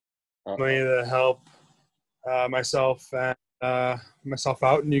that help myself out,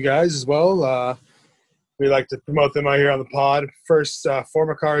 and you guys as well. We like to promote them out here on the pod. First,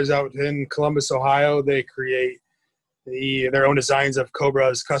 Forma Cars out in Columbus, Ohio. They create their own designs of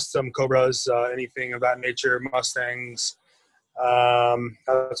Cobras, custom Cobras, anything of that nature, Mustangs.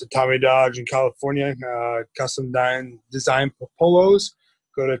 That's a Tommy Dodge in California, custom design polos.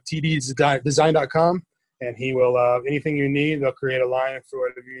 Go to tddesign.com and he will, anything you need, they'll create a line for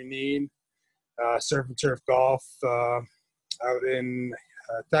whatever you need. Surf and Turf Golf out in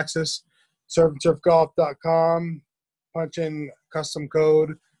Texas, surfandturfgolf.com. Punch in custom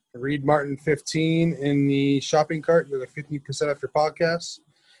code Reed Martin 15 in the shopping cart. You'll get 15% off your podcast.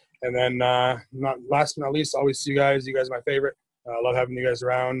 And then, not last but not least, always see you guys. You guys are my favorite. I love having you guys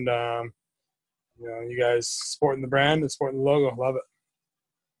around. You guys supporting the brand and supporting the logo. Love it.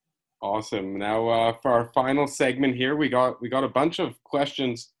 Awesome. Now, for our final segment here, we got a bunch of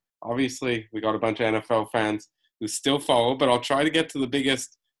questions. Obviously, we got a bunch of NFL fans who still follow, but I'll try to get to the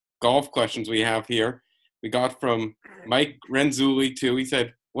biggest golf questions we have here. We got from Mike Renzulli, too. He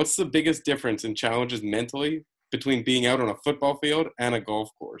said, what's the biggest difference in challenges mentally between being out on a football field and a golf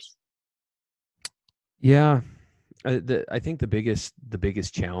course? Yeah. I think the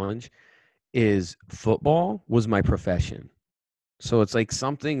biggest challenge is football was my profession. So it's like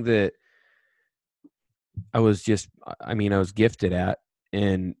something that I was gifted at,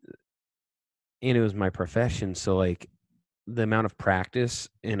 and it was my profession. So like the amount of practice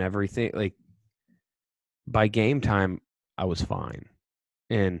and everything, like by game time, I was fine.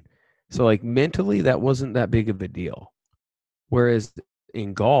 And so like mentally that wasn't that big of a deal. Whereas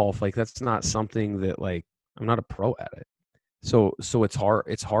in golf, like that's not something that like I'm not a pro at it. So it's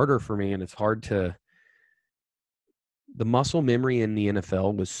harder for me, and it's hard to the muscle memory in the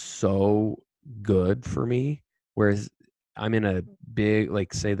NFL was so good for me. Whereas I'm in a big,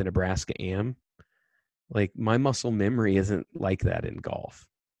 like say the Nebraska Am, like my muscle memory isn't like that in golf.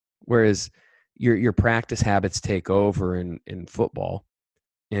 Whereas your practice habits take over in football.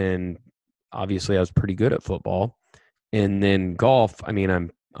 And obviously I was pretty good at football. And then golf, I mean,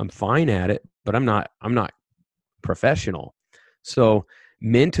 I'm fine at it, but I'm not professional. So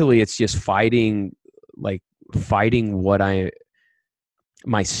mentally it's just fighting my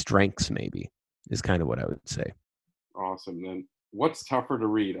strengths maybe is kind of what I would say. Awesome. Then what's tougher to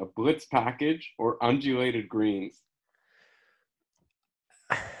read, a blitz package or undulated greens?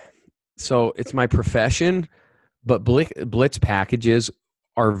 So it's my profession, but blitz packages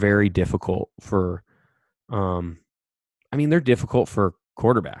are very difficult for they're difficult for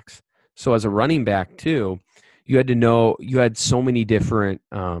quarterbacks. So as a running back too, you had so many different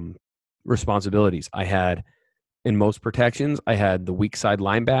responsibilities. I had, in most protections, I had the weak side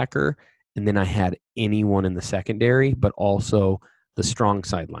linebacker, and then I had anyone in the secondary, but also the strong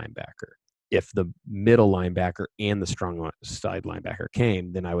side linebacker. If the middle linebacker and the strong side linebacker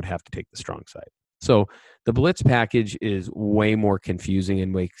came, then I would have to take the strong side. So the blitz package is way more confusing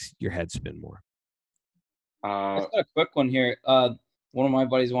and makes your head spin more. Just a quick one here. One of my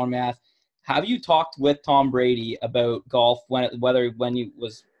buddies wanted me to ask, have you talked with Tom Brady about golf, whether when you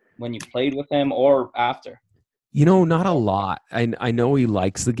played with him or after? Not a lot. I know he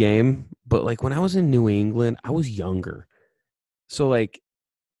likes the game, but like when I was in New England, I was younger. So like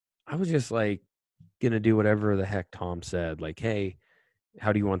I was just like going to do whatever the heck Tom said. Like, hey,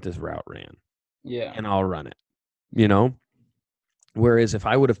 how do you want this route ran? Yeah. And I'll run it, Whereas if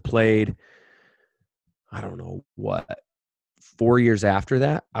I would have played, I don't know what, 4 years after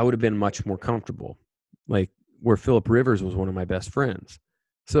that, I would have been much more comfortable. Like where Philip Rivers was one of my best friends.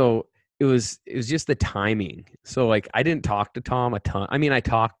 So it was just the timing. So like I didn't talk to Tom a ton. I mean, I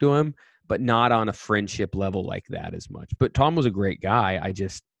talked to him, but not on a friendship level like that as much. But Tom was a great guy.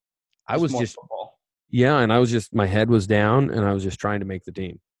 I was more just football. yeah, and I was just my head was down, and I was just trying to make the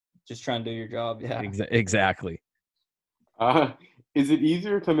team. Just trying to do your job. Yeah. Exactly. Is it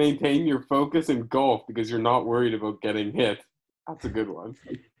easier to maintain your focus in golf because you're not worried about getting hit? That's a good one.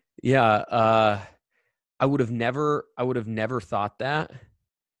 Yeah, I would have never thought that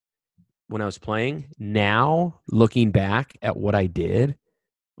when I was playing. Now, looking back at what I did,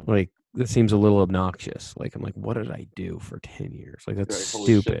 like this seems a little obnoxious. Like I'm like, what did I do for 10 years? Like that's Like,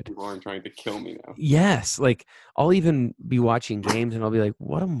 holy shit, stupid. people aren't trying to kill me now. Yes, like I'll even be watching games and I'll be like,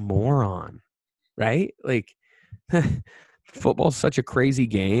 what a moron. Right? Like football's such a crazy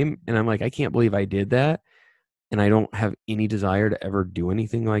game, and I'm like, I can't believe I did that. And I don't have any desire to ever do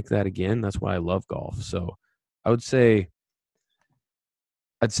anything like that again. That's why I love golf. So I'd say,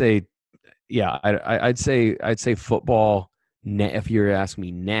 yeah, I'd say football. If you're asking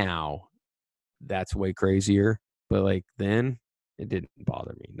me now, that's way crazier. But like then, it didn't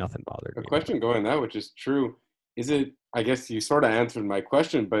bother me. Nothing bothered A me. question going that, which is true. Is it? I guess you sort of answered my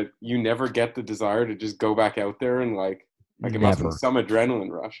question, but you never get the desire to just go back out there and like it must be Never. some adrenaline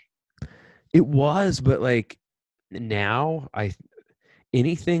rush. It was, but like now,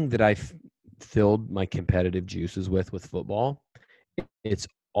 anything that I've filled my competitive juices with football, it's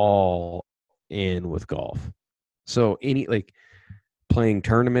all in with golf. So any like playing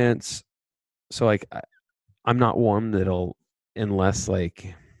tournaments. So like I'm not one that'll, unless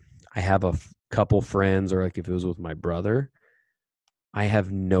like I have a couple friends, or like if it was with my brother, I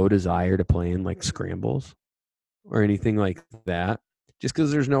have no desire to play in like scrambles or anything like that, just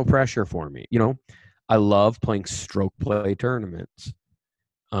because there's no pressure for me. I love playing stroke play tournaments,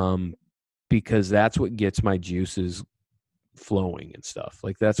 because that's what gets my juices flowing and stuff.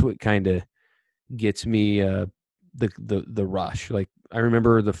 Like that's what kind of gets me the rush. Like I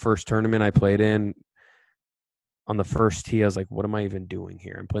remember the first tournament I played in, on the first tee, I was like, what am I even doing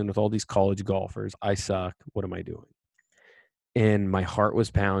here? I'm playing with all these college golfers. I suck. What am I doing? And my heart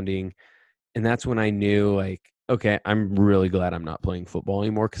was pounding. And that's when I knew, like, okay, I'm really glad I'm not playing football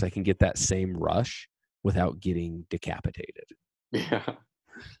anymore, because I can get that same rush without getting decapitated. Yeah.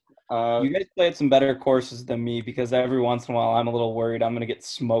 You guys play at some better courses than me, because every once in a while I'm a little worried I'm going to get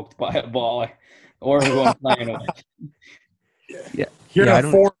smoked by a ball or who I'm playing with. Yeah. You're Yeah,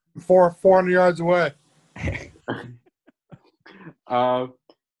 not 400 yards away.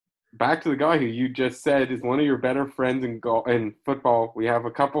 Back to the guy who you just said is one of your better friends in football. We have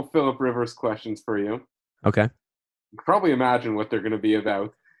a couple Philip Rivers questions for you. Okay. You can probably imagine what they're going to be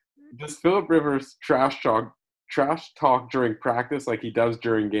about. Does Philip Rivers trash talk during practice like he does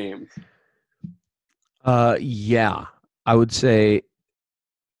during games? Yeah, I would say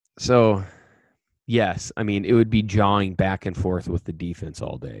so. Yes, I mean, it would be jawing back and forth with the defense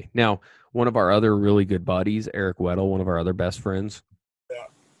all day. Now, one of our other really good buddies, Eric Weddle, one of our other best friends,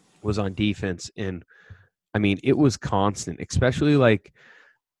 was on defense, and I mean, it was constant, especially like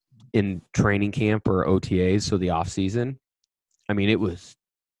in training camp or OTAs, so the off season. I mean, it was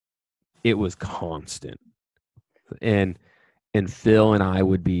constant, and Phil and I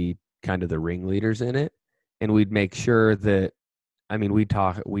would be kind of the ringleaders in it, and we'd make sure that, I mean, we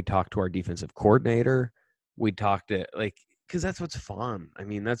talk to our defensive coordinator. We talk to, like, because that's what's fun. I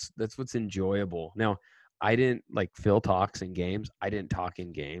mean, that's what's enjoyable. Now, I didn't, like, Phil talks in games. I didn't talk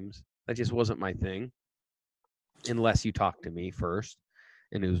in games. That just wasn't my thing. Unless you talk to me first,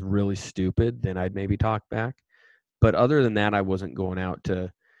 and it was really stupid, then I'd maybe talk back. But other than that, I wasn't going out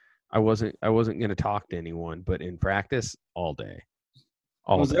to. I wasn't going to talk to anyone. But in practice, all day.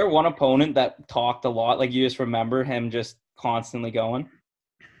 Was there one opponent that talked a lot? Like you just remember him just constantly going?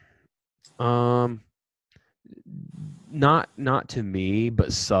 Not to me,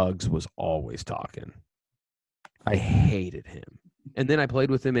 but Suggs was always talking. I hated him. And then I played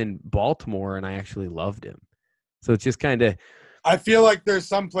with him in Baltimore, and I actually loved him. So it's just kind of. I feel like there's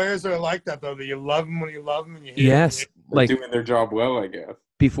some players that are like that, though, that you love them when you love them and you hate yes, them. Like doing their job well, I guess.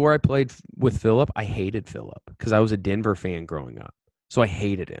 Before I played with Philip, I hated Philip because I was a Denver fan growing up. So I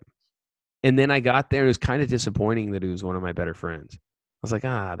hated him. And then I got there, and it was kind of disappointing that he was one of my better friends. I was like,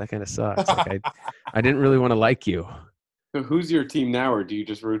 that kind of sucks. Like I didn't really want to like you. So who's your team now, or do you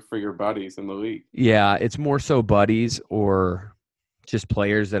just root for your buddies in the league? Yeah, it's more so buddies or just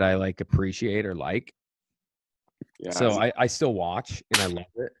players that I like appreciate or like. Yeah. So I still watch and I love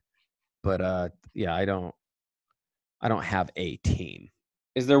it. But yeah, I don't have a team.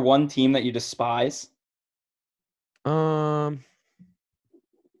 Is there one team that you despise? Not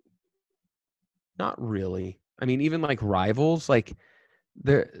really. I mean, even like rivals, like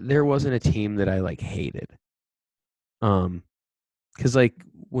there wasn't a team that I like hated. Because like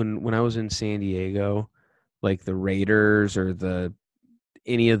when I was in San Diego, like the Raiders or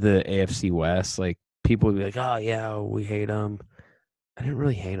any of the AFC West, like people would be like, "Oh yeah, we hate them." I didn't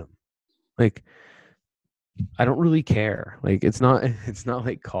really hate them. Like I don't really care. Like it's not it's not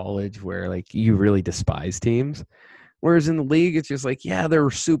like college where like you really despise teams. Whereas in the league, it's just like, yeah, they're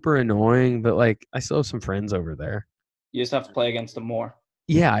super annoying, but like I still have some friends over there. You just have to play against them more.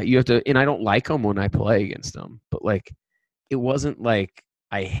 Yeah, you have to, and I don't like them when I play against them, but like it wasn't like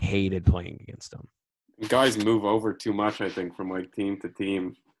I hated playing against them. Guys move over too much, I think, from like team to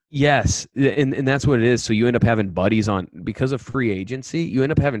team. Yes, and that's what it is. So you end up having buddies on because of free agency. You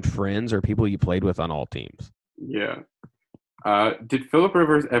end up having friends or people you played with on all teams. Yeah. Did Philip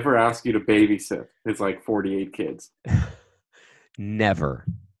Rivers ever ask you to babysit his like 48 kids? Never,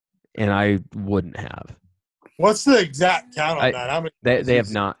 and I wouldn't have. What's the exact count on that? How many? They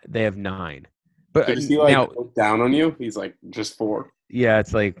have not. They have 9. But Does he like now, look down on you? He's like just 4. yeah,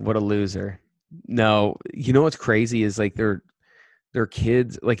 it's like what a loser. No, you know what's crazy is like their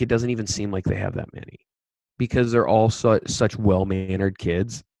kids. Like it doesn't even seem like they have that many because they're all such well mannered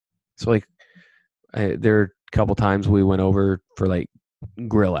kids. So like there are a couple times we went over for like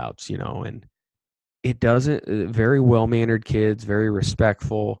grill outs, and it doesn't very well mannered kids, very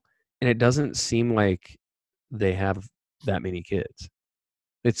respectful, and it doesn't seem like they have that many kids.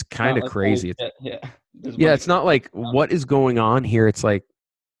 It's kind of like, crazy. Yeah. Yeah, it's not like what is going on here. It's like,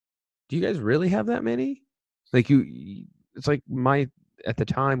 do you guys really have that many? Like it's like at the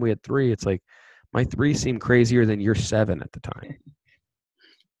time we had 3. It's like my 3 seemed crazier than your 7 at the time.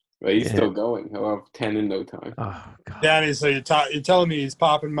 But he's still going. He'll have 10 in no time. Oh God, Danny, so you're telling me he's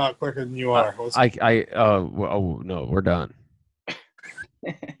popping them out quicker than you are. no, we're done.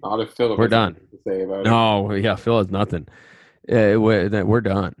 Not if Philip. We're done. To say about No, yeah, Phil has nothing. We're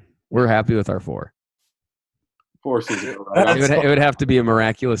done. We're happy with our 4. 4 seems to go right. It would have to be a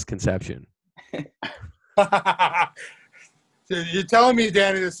miraculous conception. So you're telling me,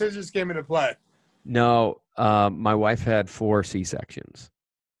 Danny, the scissors came into play? No, my wife had 4 C-sections.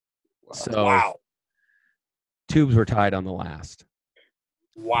 So Wow. tubes were tied on the last.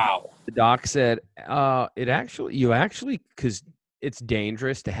 Wow. The doc said, because it's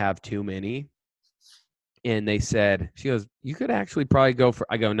dangerous to have too many. And she goes, you could actually probably go for,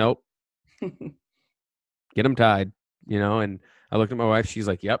 I go, nope. Get them tied, and I looked at my wife. She's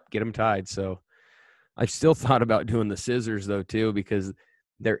like, yep, get them tied. So I still thought about doing the scissors though, too, because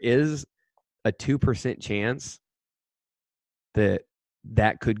there is a 2% chance that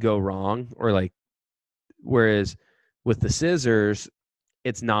could go wrong, or like, whereas with the scissors,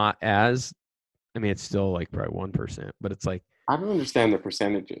 it's not as, I mean, it's still like probably 1%, but it's like, I don't understand the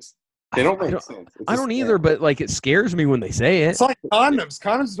percentages. They don't make sense. I don't either, but like it scares me when they say it. It's like condoms.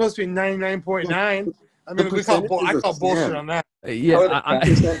 Condoms are supposed to be 99.9. I mean, I call bullshit on that. Yeah,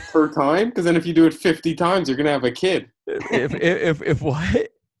 10% per time. Because then if you do it 50 times, you're gonna have a kid. if what?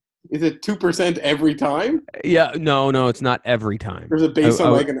 Is it 2% every time? Yeah, no, it's not every time. Or is it based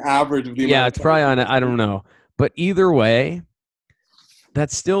on like an average of the? Yeah, it's probably on. I don't know, but either way,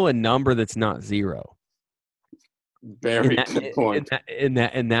 that's still a number that's not 0. Very good point. And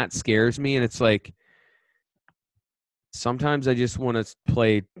that scares me, and it's like sometimes I just want to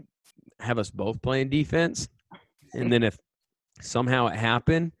have us both playing defense, and then if somehow it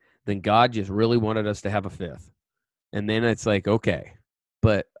happened, then God just really wanted us to have a 5th, and then it's like okay,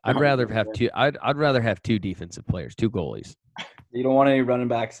 but I'd rather have 2. I'd rather have 2 defensive players, 2 goalies. You don't want any running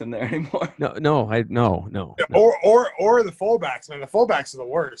backs in there anymore. No. Or the fullbacks, man. The fullbacks are the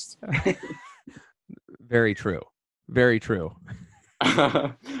worst. Very true. Very true.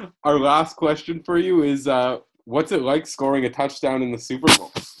 Our last question for you is, what's it like scoring a touchdown in the Super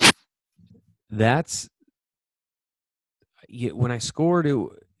Bowl? When I scored, it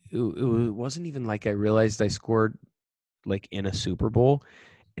wasn't even like I realized I scored like in a Super Bowl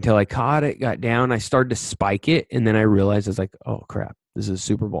until I caught it, got down, I started to spike it, and then I realized I was like, oh crap, this is a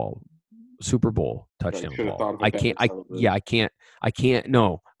Super Bowl touchdown ball. I can't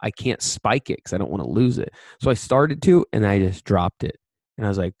spike it because I don't want to lose it. So I started to, and I just dropped it, and I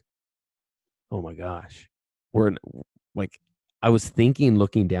was like, oh my gosh, I was thinking,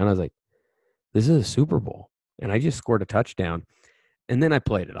 looking down, I was like, this is a Super Bowl, and I just scored a touchdown, and then I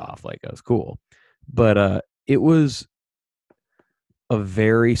played it off like I was cool, but it was a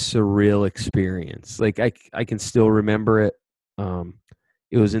very surreal experience. Like I can still remember it.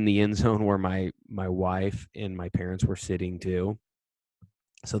 It was in the end zone where my wife and my parents were sitting too.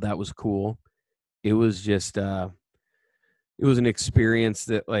 So that was cool. It was just it was an experience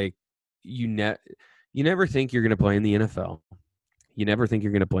that like you You never think you're going to play in the NFL. You never think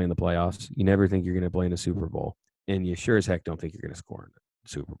you're going to play in the playoffs. You never think you're going to play in a Super Bowl. And you sure as heck don't think you're going to score in the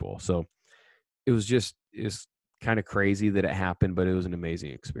Super Bowl. So it's kind of crazy that it happened, but it was an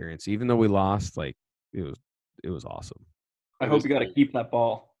amazing experience. Even though we lost, like it was awesome. I hope you got to keep that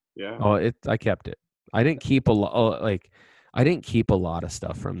ball. Yeah. Oh, I kept it. I didn't keep a lot. I didn't keep a lot of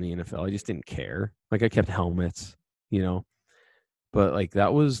stuff from the NFL. I just didn't care. Like I kept helmets, but like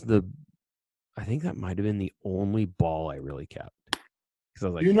I think that might have been the only ball I really kept. Because I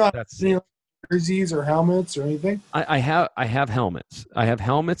was like, You're not that's any jerseys or helmets or anything? I have helmets. I have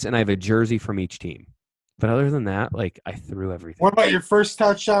helmets and I have a jersey from each team. But other than that, like I threw everything. What about your first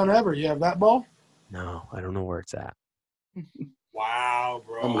touchdown ever? You have that ball? No, I don't know where it's at. Wow,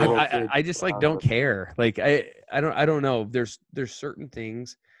 bro. I just like don't care. Like I don't know. There's certain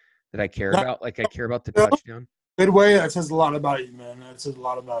things that I care about. Like I care about the touchdown. Good way. That says a lot about you, man. That says a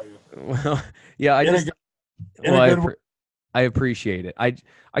lot about you. Well, yeah, I appreciate it. I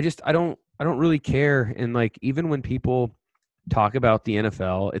don't really care. And like even when people talk about the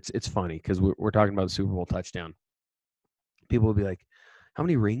NFL, it's funny because we're talking about the Super Bowl touchdown. People will be like, "How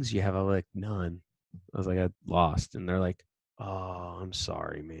many rings do you have?" I'm like, "None." I was like, "I lost," and they're like, "Oh, I'm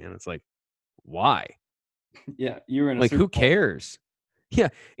sorry, man." It's like, why? Yeah, you were in a like Super who cares? Yeah,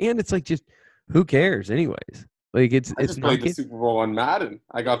 and it's like just who cares, anyways. Like it's just not played the Super Bowl on Madden.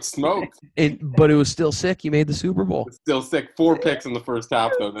 I got smoked. But it was still sick. You made the Super Bowl. It's still sick. 4 picks in the first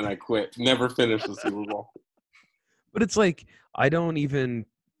half, though. Then I quit. Never finished the Super Bowl. But it's like I don't even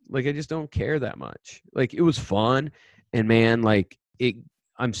like. I just don't care that much. Like it was fun, and man, like it.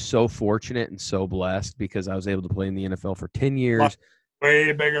 I'm so fortunate and so blessed because I was able to play in the NFL for 10 years.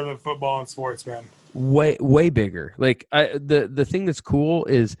 Way bigger than football and sports, man. Way bigger. Like the thing that's cool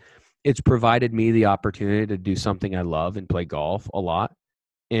is it's provided me the opportunity to do something I love and play golf a lot,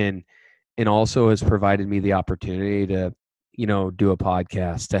 and also has provided me the opportunity to do a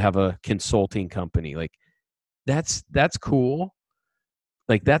podcast, to have a consulting company. Like that's cool.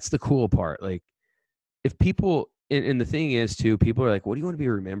 Like that's the cool part. Like if people and the thing is too, people are like, what do you want to be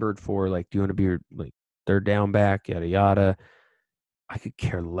remembered for? Like, do you want to be like third down back, yada yada? I could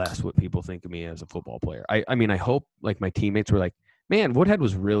care less what people think of me as a football player. I mean, I hope like my teammates were like, man, Woodhead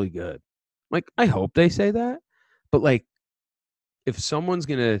was really good. Like, I hope they say that. But like, if someone's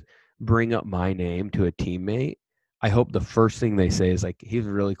gonna bring up my name to a teammate, I hope the first thing they say is like, he's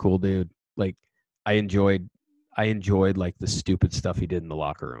a really cool dude. Like, I enjoyed like the stupid stuff he did in the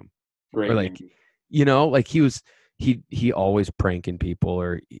locker room. Great. Or like, like he always pranking people,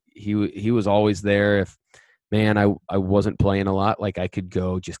 or he was always there. If man, I wasn't playing a lot, like I could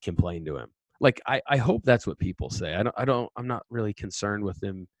go just complain to him. Like I hope that's what people say. I'm not really concerned with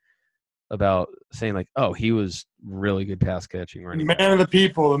them about saying like, oh, he was really good pass catching running back. Man of the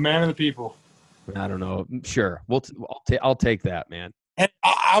people, the man of the people. I don't know. Sure, I'll take that, man. And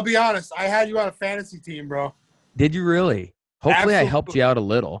I'll be honest, I had you on a fantasy team, bro. Did you really? Hopefully, Absolutely. I helped you out a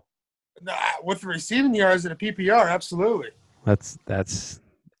little. With the receiving yards and a PPR, absolutely.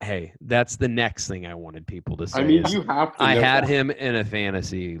 Hey, that's the next thing I wanted people to say. I mean, you have to. I had him in a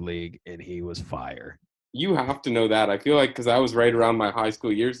fantasy league, and he was fire. You have to know that. I feel like because I was right around my high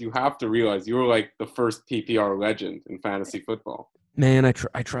school years, you have to realize you were like the first PPR legend in fantasy football. Man, I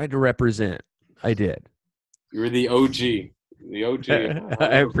tried to represent. I did. You were the OG. The OG.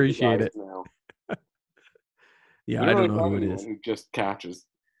 I appreciate it. Now. Yeah, I don't know who it is. Who just catches.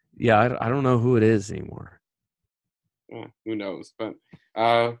 Yeah, I don't know who it is anymore. Yeah, who knows? But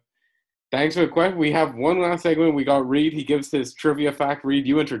thanks for the question. We have one last segment. We got Reed. He gives his trivia fact. Reed,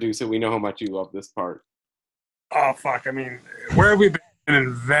 you introduce it. We know how much you love this part. Oh, fuck. I mean, where have we been?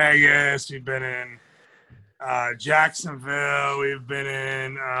 In Vegas. We've been in Jacksonville. We've been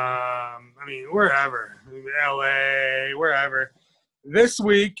in, wherever. LA, wherever. This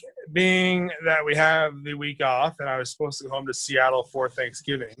week, being that we have the week off and I was supposed to go home to Seattle for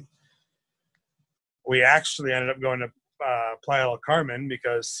Thanksgiving, we actually ended up going to Playa del Carmen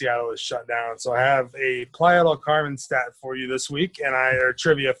because Seattle is shut down. So I have a Playa del Carmen stat for you this week, or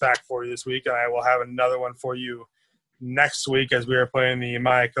trivia fact for you this week, and I will have another one for you next week as we are playing the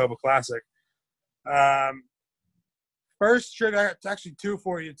Mayakoba Classic. First trivia, it's actually two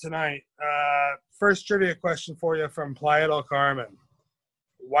for you tonight. First trivia question for you from Playa del Carmen.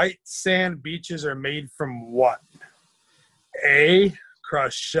 White sand beaches are made from what? A,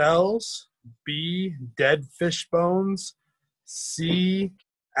 crushed shells. B, dead fish bones. C,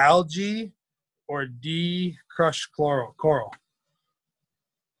 algae. Or D, crushed coral.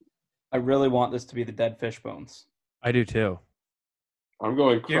 I really want this to be the dead fish bones. I do too. I'm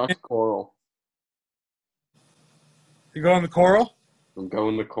going crushed coral. You going the coral? I'm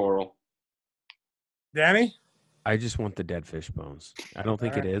going the coral. Danny? I just want the dead fish bones. I don't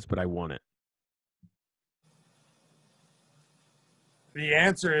think it is, but I want it. The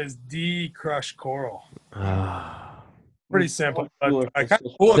answer is D, crushed coral. Ah. Pretty simple. Cooler But I for kind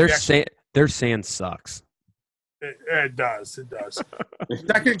fish. of cool if Their you actually- sand sucks. it does. It does.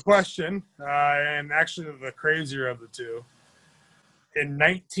 Second question, and actually the crazier of the two. In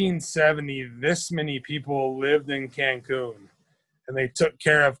 1970, this many people lived in Cancun, and they took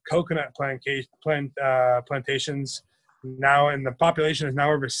care of coconut plantations. Now, and the population is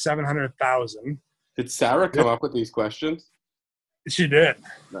now over 700,000. Did Sarah come up with these questions? She did.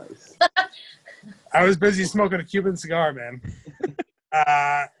 Nice. I was busy smoking a Cuban cigar, man.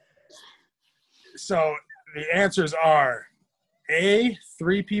 So the answers are A,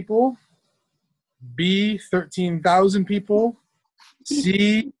 3 people, B, 13,000 people,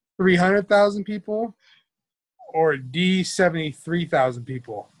 C, 300,000 people, or D, 73,000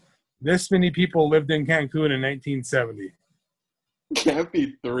 people. This many people lived in Cancun in 1970. Can't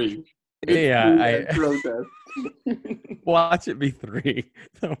be 3. Yeah, protest. watch it be 3.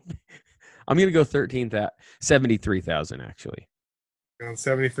 I'm gonna go 73,000 actually.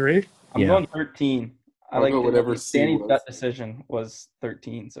 73? I'm going 13. I'll go whatever C Danny's was. gut decision was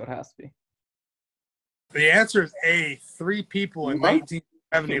 13, so it has to be. The answer is A, 3 people in What?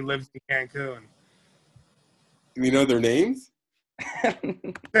 1970 lived in Cancun. Do you know their names?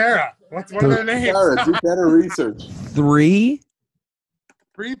 Sarah, what are their names? Sarah, do better research. 3?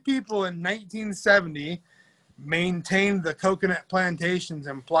 3 people in 1970 maintained the coconut plantations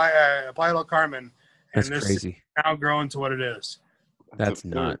in Playa del Carmen. That's and this crazy. is now grown to what it is. That's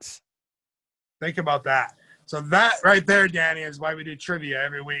absurd. nuts. Think about that. So that right there, Danny, is why we do trivia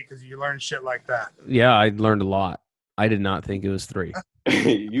every week, because you learn shit like that. Yeah, I learned a lot. I did not think it was 3.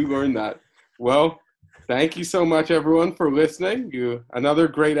 You learned that. Well, thank you so much, everyone, for listening. Another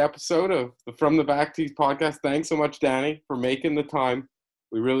great episode of the From the Back Tees podcast. Thanks so much, Danny, for making the time.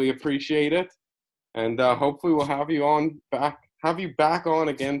 We really appreciate it, and hopefully we'll have you back on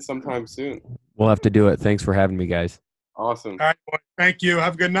again sometime soon. We'll have to do it. Thanks for having me, guys. Awesome. All right, boy. Thank you.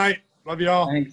 Have a good night. Love you all. Thanks.